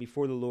offering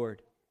before the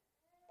Lord.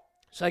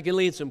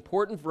 Secondly, it's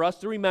important for us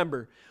to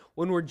remember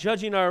when we're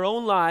judging our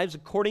own lives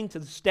according to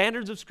the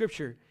standards of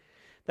Scripture,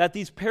 that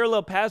these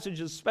parallel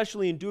passages,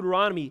 especially in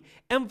Deuteronomy,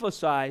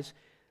 emphasize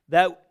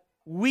that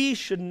we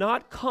should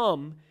not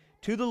come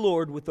to the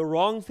Lord with the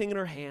wrong thing in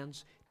our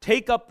hands,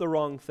 take up the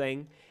wrong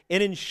thing,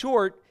 and in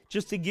short,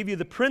 just to give you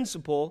the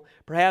principle,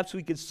 perhaps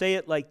we could say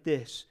it like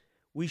this: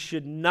 we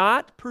should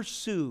not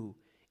pursue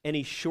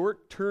any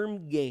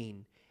short-term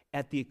gain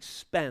at the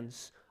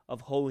expense of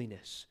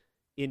holiness,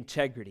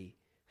 integrity,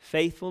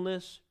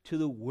 faithfulness to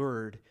the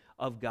Word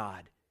of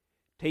God.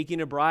 Taking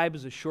a bribe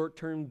is a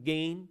short-term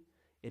gain.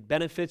 It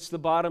benefits the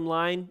bottom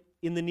line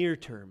in the near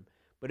term.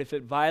 But if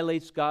it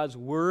violates God's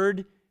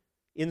word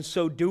in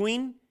so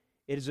doing,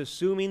 it is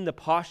assuming the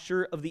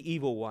posture of the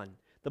evil one,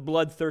 the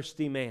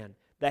bloodthirsty man,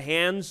 the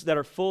hands that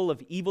are full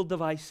of evil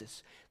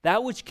devices,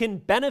 that which can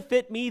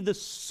benefit me the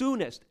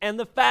soonest and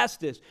the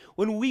fastest.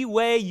 When we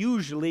weigh,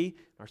 usually,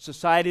 our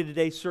society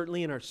today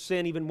certainly, and our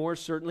sin even more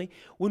certainly,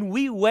 when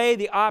we weigh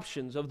the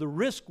options of the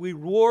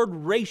risk-reward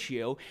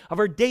ratio of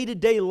our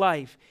day-to-day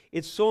life,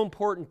 it's so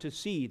important to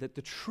see that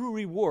the true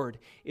reward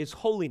is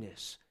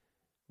holiness,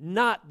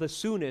 not the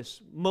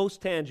soonest,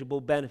 most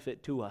tangible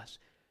benefit to us.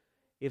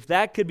 If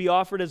that could be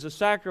offered as a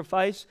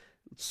sacrifice,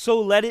 so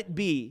let it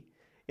be,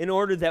 in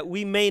order that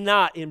we may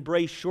not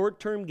embrace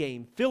short-term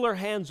gain, fill our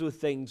hands with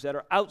things that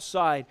are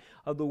outside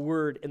of the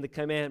word and the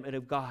commandment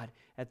of God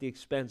at the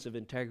expense of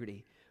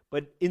integrity,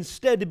 but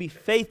instead to be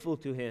faithful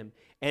to him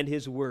and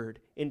his word.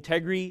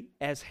 Integrity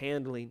as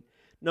handling.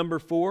 Number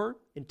 4,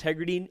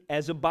 integrity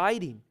as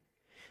abiding.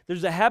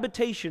 There's a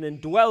habitation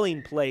and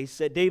dwelling place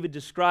that David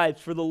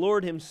describes for the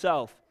Lord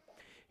himself.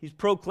 He's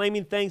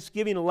proclaiming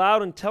thanksgiving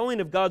aloud and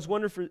telling of God's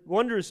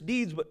wondrous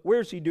deeds, but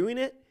where's he doing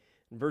it?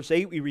 In verse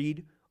 8 we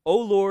read, O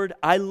Lord,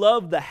 I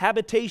love the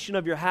habitation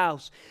of your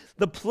house,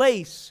 the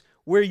place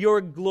where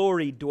your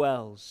glory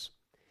dwells.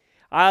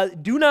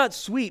 Do not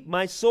sweep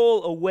my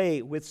soul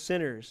away with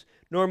sinners,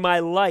 nor my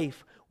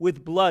life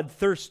with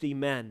bloodthirsty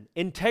men.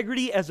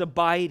 Integrity as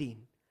abiding,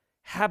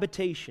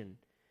 habitation,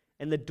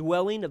 and the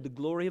dwelling of the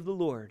glory of the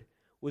Lord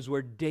was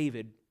where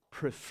David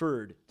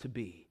preferred to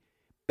be.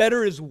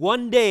 Better is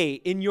one day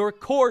in your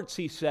courts,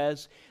 he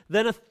says,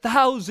 than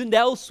 1,000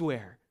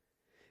 elsewhere.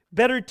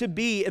 Better to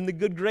be in the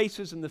good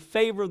graces and the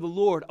favor of the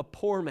Lord, a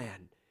poor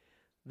man,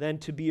 than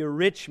to be a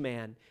rich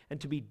man and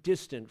to be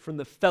distant from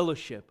the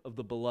fellowship of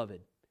the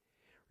beloved.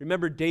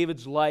 Remember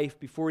David's life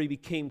before he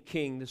became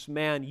king, this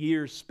man,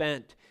 years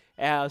spent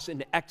as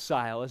an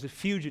exile, as a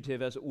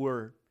fugitive, as it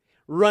were,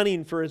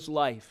 running for his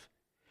life.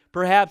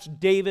 Perhaps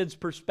David's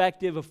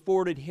perspective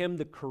afforded him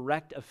the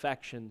correct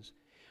affections.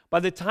 By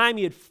the time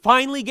he had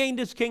finally gained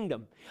his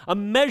kingdom, a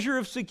measure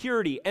of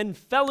security and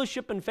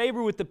fellowship and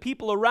favor with the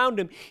people around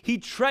him, he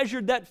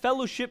treasured that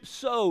fellowship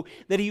so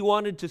that he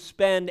wanted to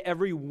spend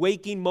every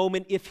waking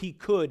moment, if he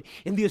could,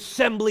 in the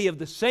assembly of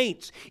the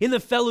saints, in the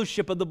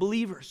fellowship of the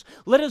believers.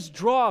 Let us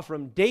draw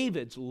from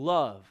David's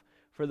love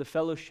for the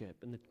fellowship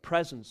and the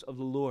presence of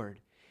the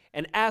Lord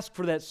and ask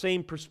for that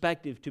same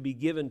perspective to be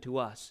given to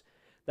us,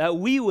 that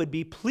we would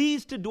be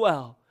pleased to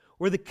dwell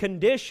where the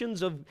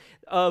conditions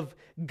of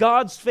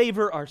God's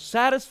favor are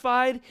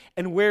satisfied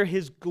and where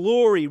His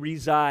glory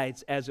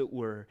resides, as it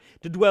were.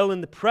 To dwell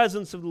in the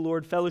presence of the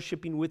Lord,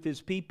 fellowshipping with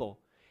His people.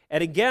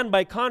 And again,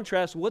 by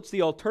contrast, what's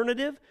the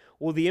alternative?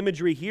 Well, the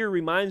imagery here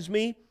reminds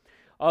me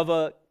of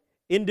an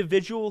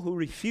individual who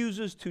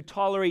refuses to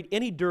tolerate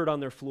any dirt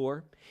on their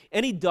floor.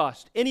 Any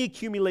dust, any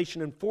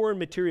accumulation in foreign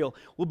material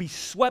will be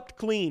swept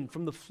clean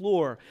from the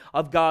floor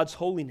of God's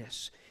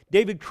holiness.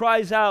 David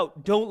cries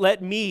out, "Don't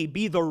let me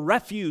be the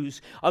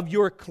refuse of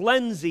your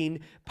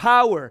cleansing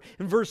power."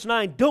 In verse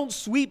 9, "Don't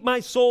sweep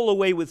my soul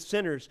away with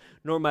sinners,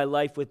 nor my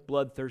life with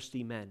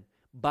bloodthirsty men.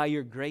 By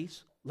your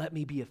grace, let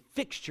me be a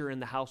fixture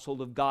in the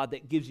household of God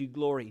that gives you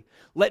glory.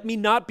 Let me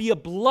not be a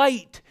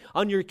blight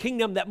on your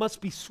kingdom that must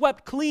be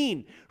swept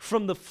clean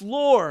from the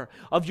floor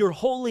of your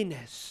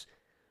holiness.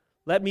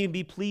 Let me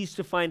be pleased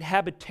to find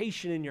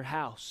habitation in your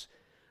house.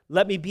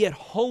 Let me be at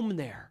home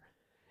there.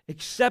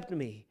 Accept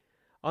me.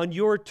 On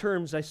your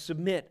terms I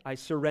submit, I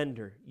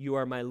surrender. You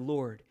are my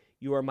Lord.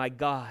 You are my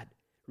God.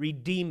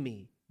 Redeem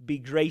me. Be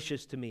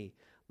gracious to me.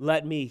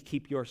 Let me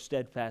keep your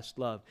steadfast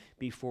love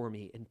before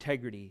me.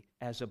 Integrity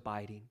as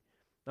abiding."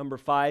 Number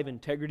 5,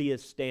 integrity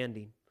as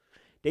standing.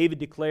 David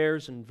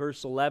declares in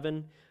verse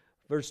 11,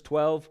 verse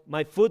 12,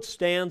 "My foot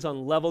stands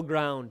on level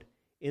ground.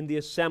 In the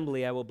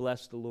assembly I will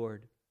bless the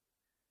Lord."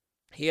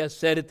 He has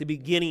said at the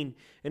beginning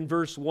in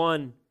verse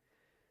 1,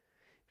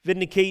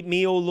 "Vindicate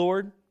me, O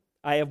Lord.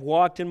 I have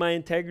walked in my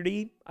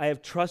integrity. I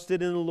have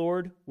trusted in the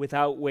Lord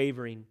without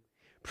wavering.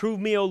 Prove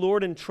me, O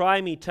Lord, and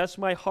try me. Test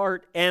my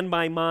heart and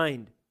my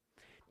mind."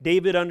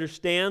 David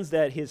understands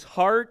that his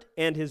heart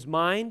and his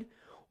mind,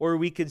 or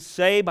we could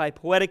say by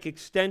poetic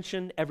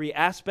extension, every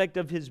aspect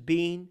of his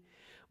being,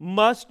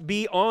 must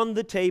be on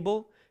the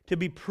table to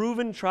be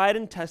proven, tried,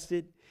 and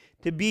tested,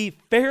 to be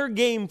fair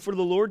game for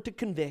the Lord to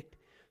convict,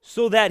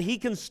 so that he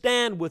can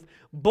stand with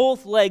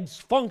both legs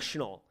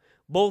functional,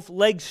 both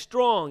legs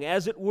strong,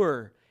 as it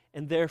were,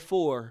 and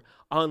therefore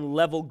on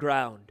level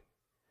ground.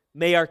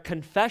 May our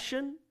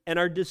confession and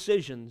our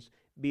decisions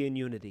be in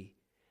unity.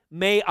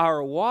 May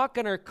our walk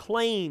and our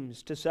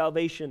claims to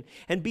salvation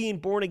and being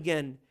born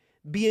again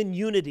be in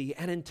unity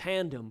and in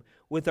tandem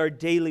with our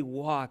daily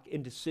walk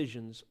in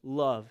decisions,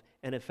 love,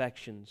 and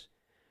affections.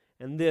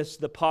 And this,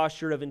 the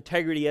posture of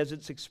integrity as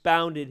it's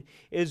expounded,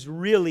 is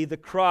really the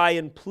cry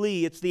and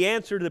plea. It's the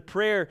answer to the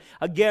prayer,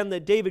 again,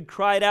 that David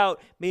cried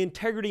out, "May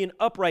integrity and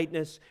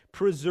uprightness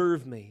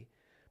preserve me."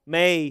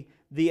 May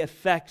the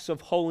effects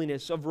of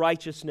holiness, of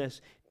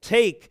righteousness,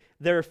 take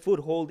their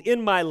foothold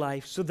in my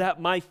life so that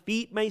my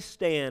feet may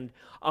stand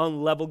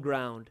on level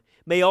ground.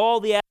 May all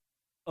the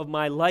aspects of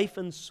my life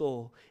and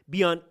soul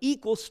be on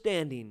equal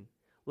standing,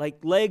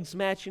 like legs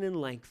matching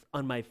in length,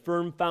 on my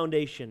firm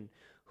foundation,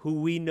 who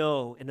we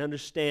know and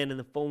understand in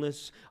the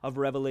fullness of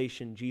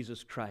revelation,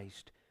 Jesus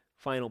Christ.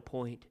 Final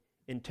point,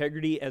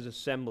 integrity as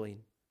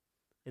assembling.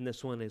 And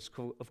this one is,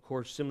 of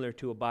course, similar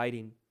to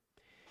abiding.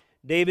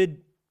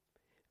 David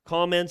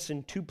comments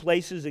in 2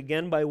 places,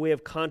 again by way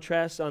of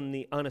contrast,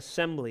 on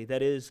assembly,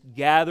 that is,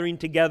 gathering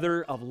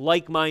together of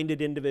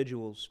like-minded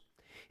individuals.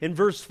 In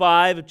verse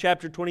 5 of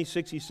chapter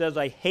 26, he says,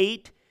 "I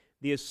hate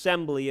the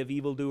assembly of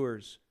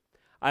evildoers.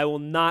 I will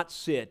not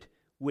sit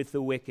with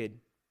the wicked."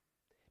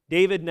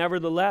 David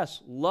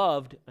nevertheless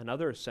loved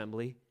another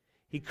assembly.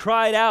 He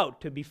cried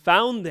out to be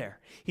found there.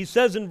 He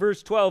says in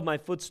verse 12, "My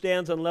foot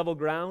stands on level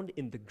ground.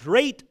 In the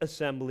great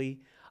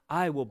assembly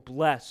I will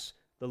bless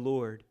the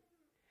Lord."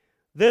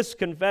 This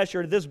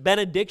confession, this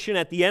benediction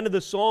at the end of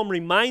the psalm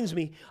reminds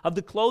me of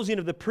the closing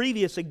of the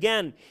previous.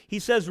 Again, he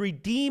says,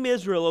 "Redeem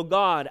Israel, O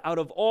God, out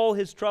of all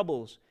his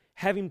troubles,"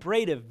 having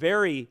prayed a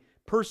very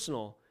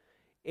personal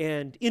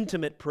and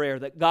intimate prayer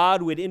that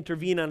God would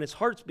intervene on his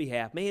heart's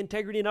behalf. "May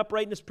integrity and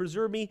uprightness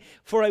preserve me,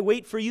 for I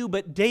wait for you."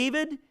 But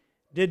David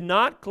did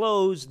not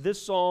close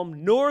this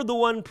psalm, nor the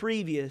one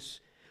previous,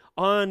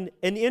 on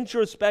an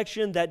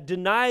introspection that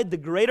denied the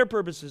greater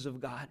purposes of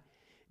God,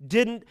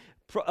 didn't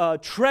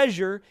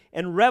treasure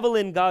and revel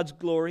in God's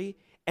glory,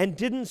 and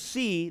didn't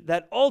see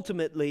that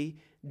ultimately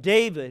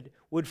David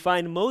would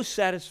find most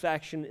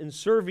satisfaction in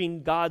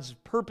serving God's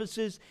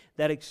purposes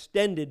that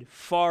extended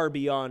far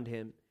beyond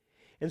him.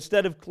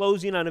 Instead of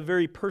closing on a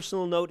very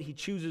personal note, he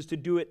chooses to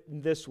do it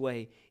in this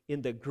way: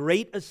 "In the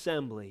great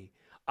assembly,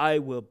 I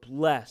will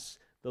bless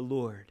the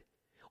Lord."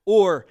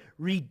 Or,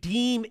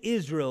 "Redeem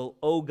Israel,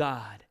 O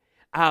God,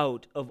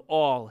 out of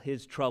all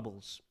his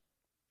troubles."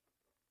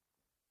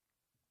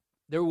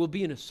 There will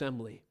be an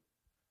assembly,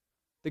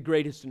 the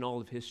greatest in all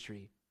of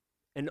history,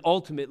 And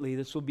ultimately,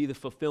 this will be the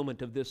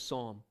fulfillment of this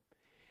psalm.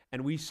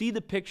 And we see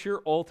the picture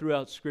all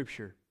throughout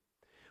Scripture.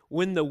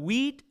 When the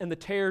wheat and the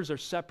tares are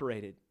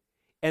separated,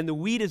 and the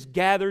wheat is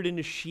gathered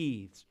into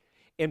sheaves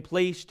and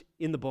placed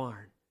in the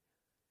barn,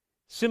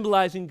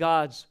 symbolizing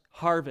God's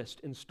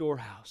harvest and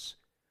storehouse,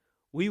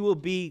 we will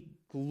be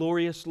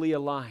gloriously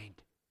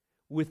aligned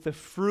with the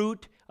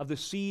fruit of the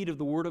seed of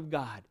the Word of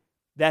God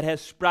that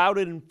has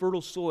sprouted in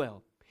fertile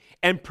soil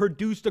and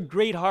produced a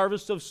great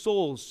harvest of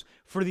souls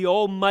for the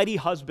almighty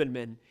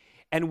husbandman.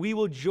 And we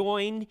will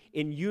join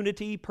in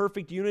unity,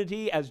 perfect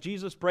unity, as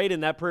Jesus prayed,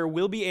 and that prayer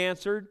will be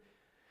answered,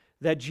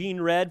 that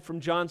Jean read from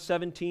John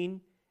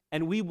 17,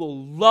 and we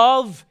will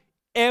love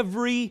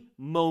every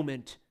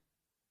moment.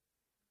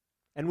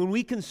 And when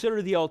we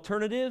consider the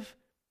alternative,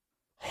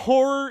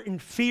 horror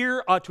and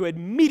fear ought to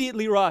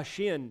immediately rush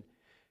in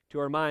to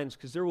our minds,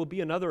 because there will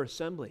be another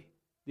assembly,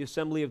 the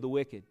assembly of the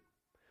wicked.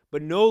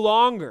 But no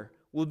longer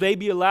will they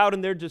be allowed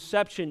in their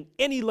deception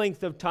any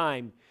length of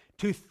time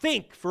to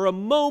think for a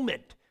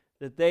moment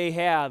that they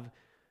have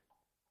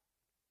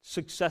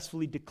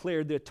successfully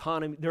declared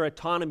their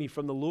autonomy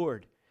from the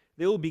Lord.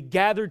 They will be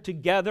gathered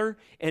together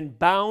and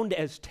bound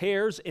as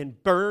tares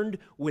and burned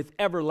with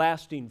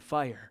everlasting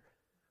fire.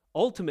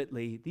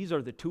 Ultimately, these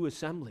are the two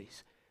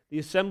assemblies. The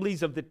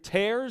assemblies of the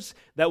tares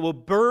that will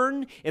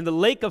burn in the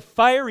lake of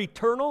fire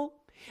eternal,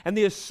 and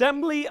the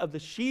assembly of the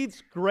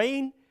sheaves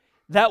grain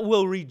that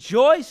will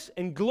rejoice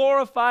and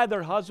glorify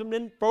their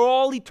husbandman for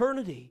all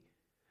eternity.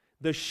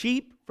 The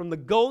sheep from the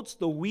goats,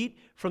 the wheat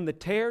from the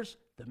tares,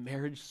 the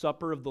marriage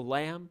supper of the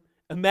Lamb.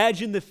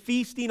 Imagine the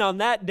feasting on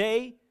that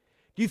day.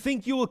 Do you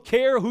think you will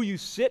care who you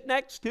sit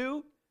next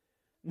to?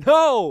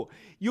 No,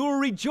 you will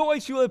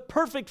rejoice. You will have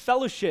perfect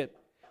fellowship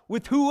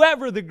with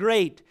whoever the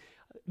great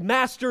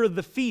master of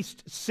the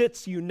feast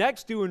sits you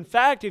next to. In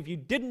fact, if you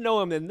didn't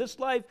know him in this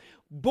life,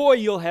 boy,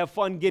 you'll have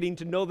fun getting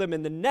to know them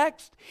in the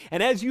next.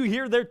 And as you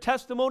hear their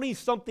testimony,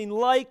 something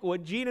like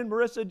what Jean and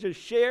Marissa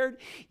just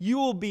shared, you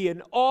will be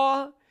in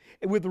awe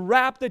with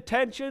rapt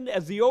attention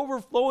as the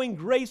overflowing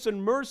grace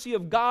and mercy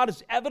of God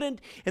is evident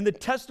in the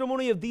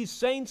testimony of these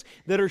saints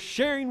that are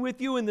sharing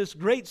with you in this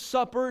great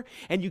supper,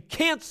 and you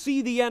can't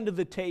see the end of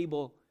the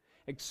table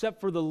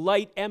except for the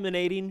light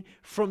emanating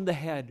from the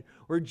head,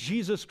 where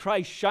Jesus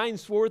Christ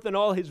shines forth in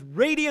all his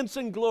radiance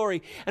and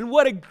glory. And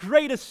what a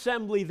great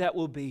assembly that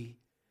will be.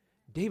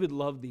 David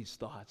loved these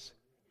thoughts.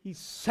 He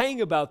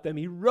sang about them.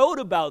 He wrote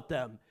about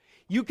them.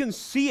 You can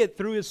see it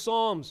through his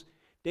Psalms.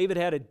 David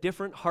had a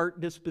different heart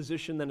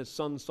disposition than his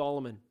son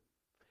Solomon.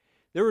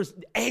 There was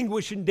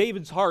anguish in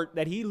David's heart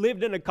that he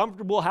lived in a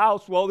comfortable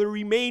house while there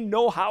remained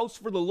no house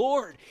for the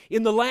Lord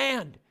in the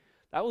land.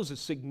 That was a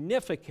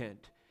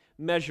significant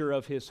measure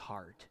of his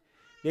heart.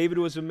 David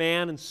was a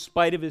man, in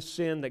spite of his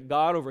sin, that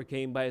God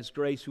overcame by his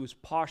grace, who was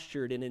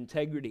postured in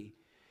integrity.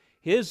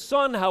 His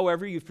son,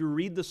 however, if you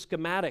read the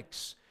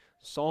schematics,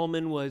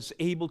 Solomon was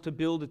able to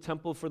build a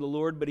temple for the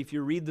Lord, but if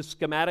you read the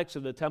schematics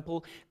of the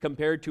temple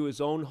compared to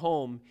his own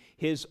home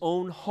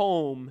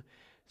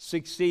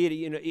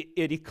succeeded,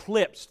 it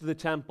eclipsed the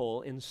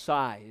temple in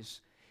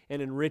size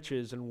and in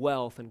riches and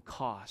wealth and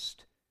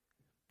cost.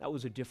 That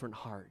was a different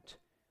heart.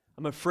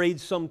 I'm afraid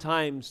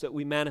sometimes that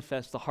we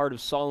manifest the heart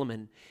of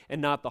Solomon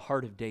and not the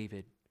heart of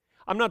David.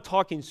 I'm not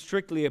talking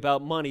strictly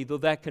about money, though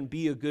that can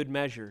be a good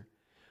measure.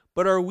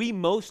 But are we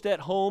most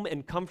at home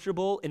and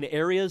comfortable in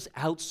areas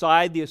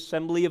outside the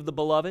assembly of the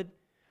beloved?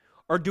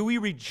 Or do we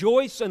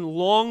rejoice and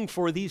long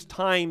for these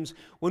times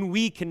when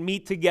we can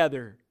meet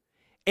together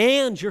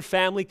and your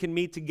family can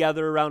meet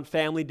together around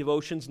family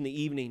devotions in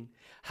the evening?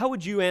 How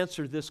would you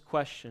answer this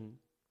question?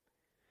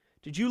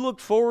 Did you look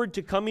forward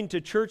to coming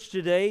to church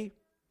today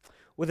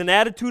with an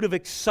attitude of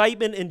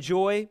excitement and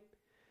joy,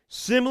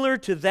 similar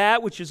to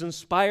that which is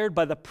inspired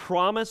by the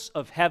promise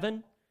of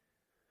heaven?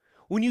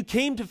 When you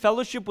came to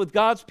fellowship with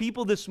God's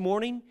people this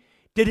morning,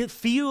 did it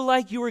feel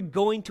like you were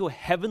going to a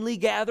heavenly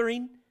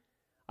gathering?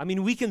 I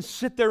mean, we can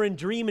sit there and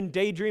dream and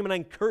daydream, and I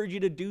encourage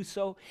you to do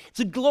so. It's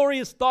a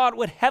glorious thought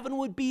what heaven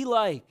would be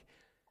like.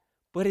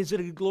 But is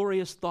it a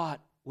glorious thought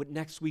what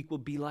next week will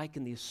be like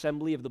in the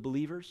assembly of the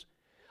believers?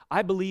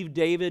 I believe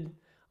David,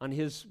 on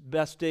his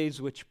best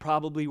days, which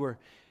probably were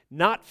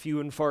not few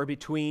and far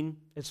between,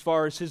 as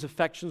far as his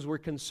affections were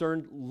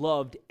concerned,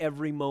 loved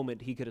every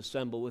moment he could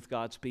assemble with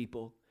God's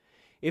people.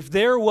 If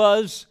there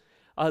was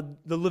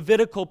the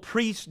Levitical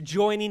priests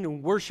joining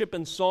in worship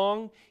and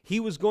song, he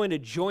was going to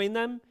join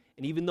them.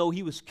 And even though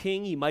he was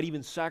king, he might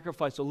even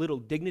sacrifice a little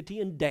dignity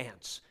and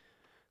dance.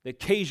 The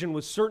occasion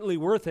was certainly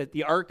worth it.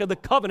 The Ark of the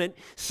Covenant,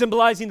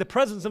 symbolizing the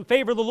presence and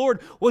favor of the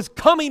Lord, was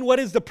coming. What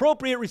is the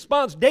appropriate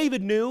response?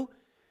 David knew.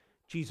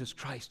 Jesus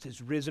Christ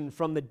has risen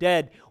from the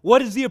dead.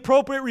 What is the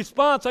appropriate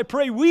response? I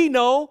pray we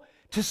know.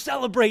 To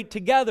celebrate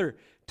together,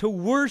 to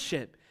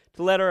worship,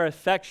 to let our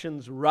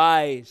affections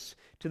rise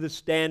to the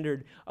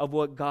standard of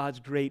what God's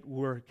great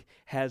work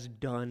has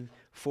done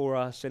for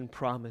us and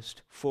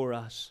promised for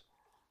us.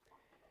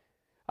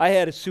 I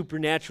had a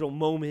supernatural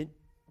moment.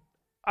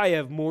 I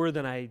have more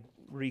than I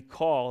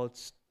recall.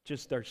 It's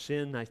just our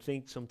sin, I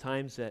think,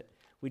 sometimes that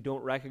we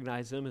don't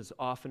recognize them as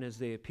often as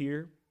they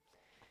appear.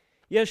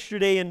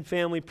 Yesterday in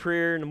family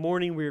prayer in the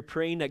morning, we were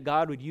praying that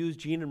God would use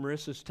Gene and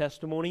Marissa's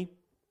testimony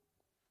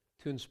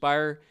to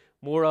inspire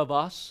more of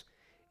us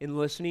in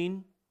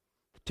listening,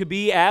 to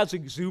be as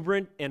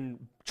exuberant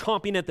and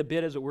chomping at the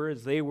bit, as it were,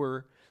 as they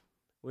were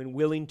when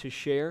willing to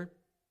share.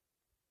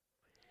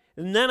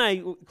 And then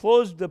we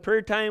closed the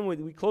prayer time with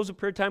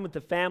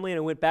the family, and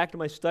I went back to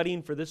my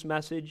studying for this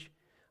message.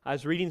 I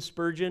was reading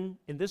Spurgeon,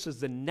 and this is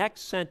the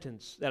next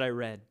sentence that I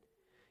read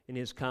in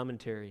his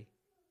commentary.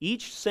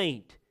 Each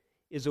saint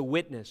is a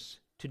witness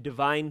to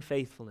divine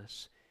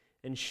faithfulness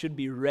and should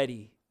be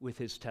ready with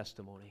his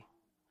testimony.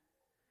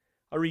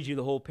 I'll read you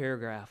the whole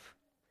paragraph.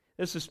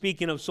 This is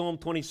speaking of Psalm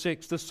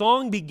 26. The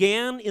song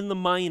began in the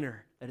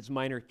minor, that is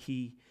minor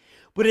key,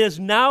 but it has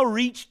now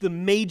reached the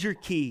major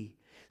key.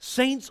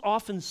 Saints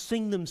often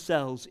sing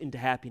themselves into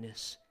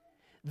happiness.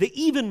 The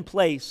even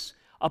place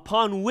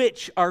upon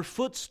which our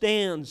foot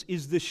stands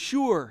is the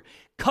sure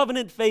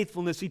covenant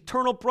faithfulness,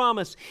 eternal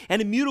promise,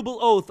 and immutable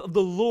oath of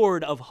the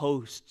Lord of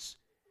hosts.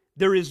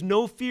 There is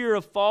no fear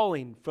of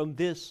falling from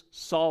this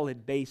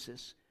solid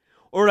basis,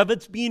 or of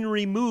its being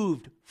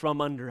removed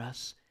from under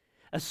us.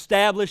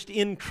 Established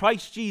in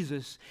Christ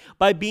Jesus,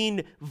 by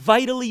being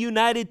vitally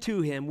united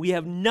to Him, we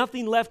have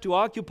nothing left to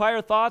occupy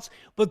our thoughts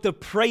but the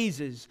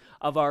praises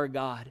of our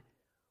God.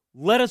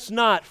 Let us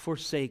not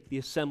forsake the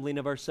assembling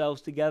of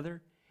ourselves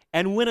together,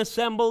 and when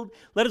assembled,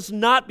 let us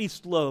not be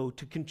slow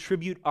to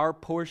contribute our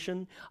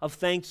portion of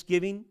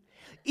thanksgiving.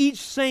 Each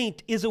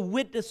saint is a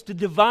witness to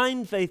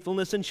divine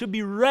faithfulness and should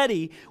be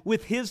ready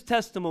with his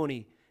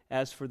testimony.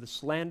 As for the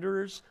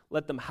slanderers,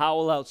 let them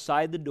howl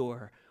outside the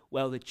door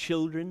while the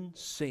children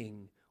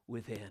sing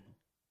within.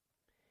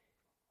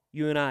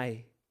 You and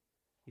I,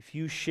 if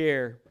you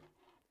share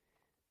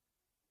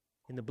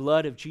in the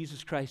blood of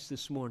Jesus Christ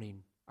this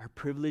morning, are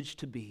privileged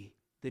to be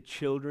the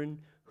children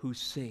who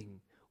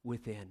sing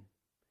within.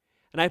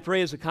 And I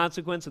pray as a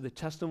consequence of the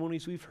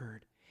testimonies we've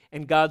heard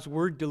and God's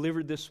word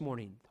delivered this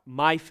morning,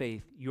 my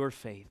faith, your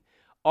faith,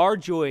 our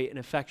joy and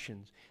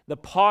affections, the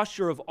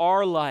posture of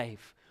our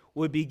life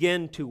would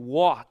begin to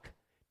walk,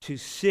 to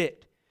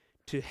sit,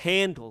 to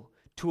handle,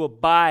 to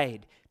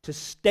abide, to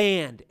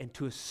stand, and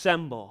to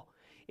assemble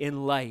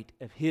in light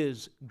of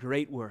His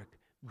great work,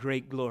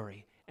 great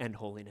glory, and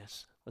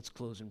holiness. Let's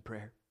close in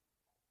prayer.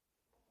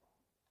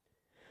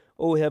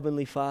 Oh,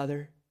 Heavenly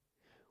Father,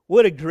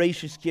 what a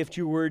gracious gift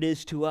your word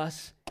is to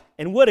us.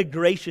 And what a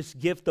gracious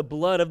gift the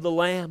blood of the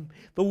Lamb,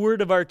 the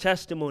word of our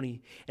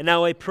testimony. And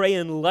now I pray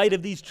in light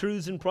of these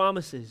truths and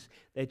promises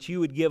that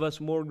you would give us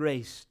more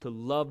grace to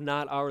love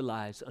not our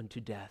lives unto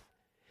death.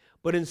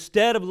 But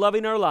instead of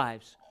loving our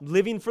lives,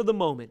 living for the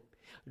moment,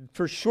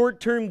 for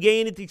short-term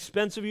gain at the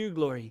expense of your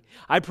glory,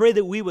 I pray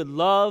that we would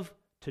love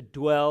to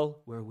dwell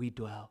where we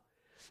dwell.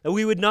 That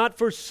we would not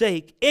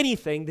forsake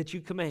anything that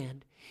you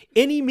command,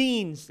 any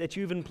means that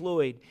you've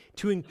employed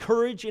to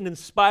encourage and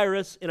inspire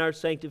us in our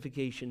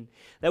sanctification.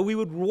 That we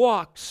would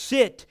walk,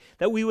 sit,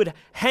 that we would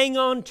hang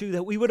on to,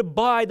 that we would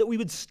abide, that we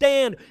would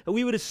stand, that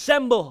we would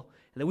assemble,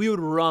 and that we would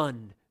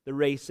run the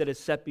race that is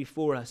set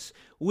before us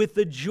with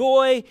the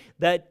joy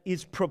that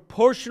is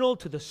proportional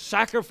to the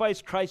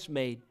sacrifice Christ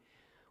made.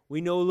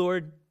 We know,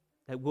 Lord,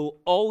 that we'll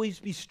always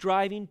be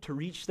striving to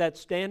reach that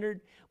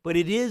standard, but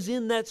it is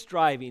in that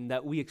striving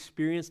that we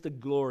experience the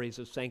glories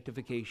of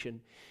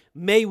sanctification.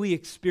 May we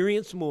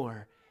experience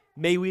more.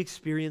 May we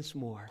experience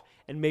more.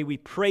 And may we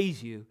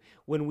praise you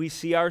when we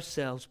see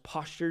ourselves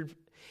postured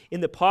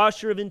in the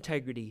posture of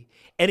integrity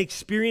and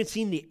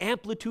experiencing the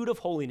amplitude of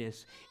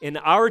holiness in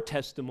our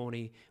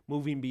testimony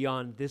moving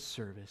beyond this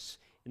service.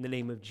 In the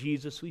name of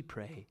Jesus we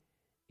pray.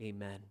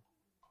 Amen.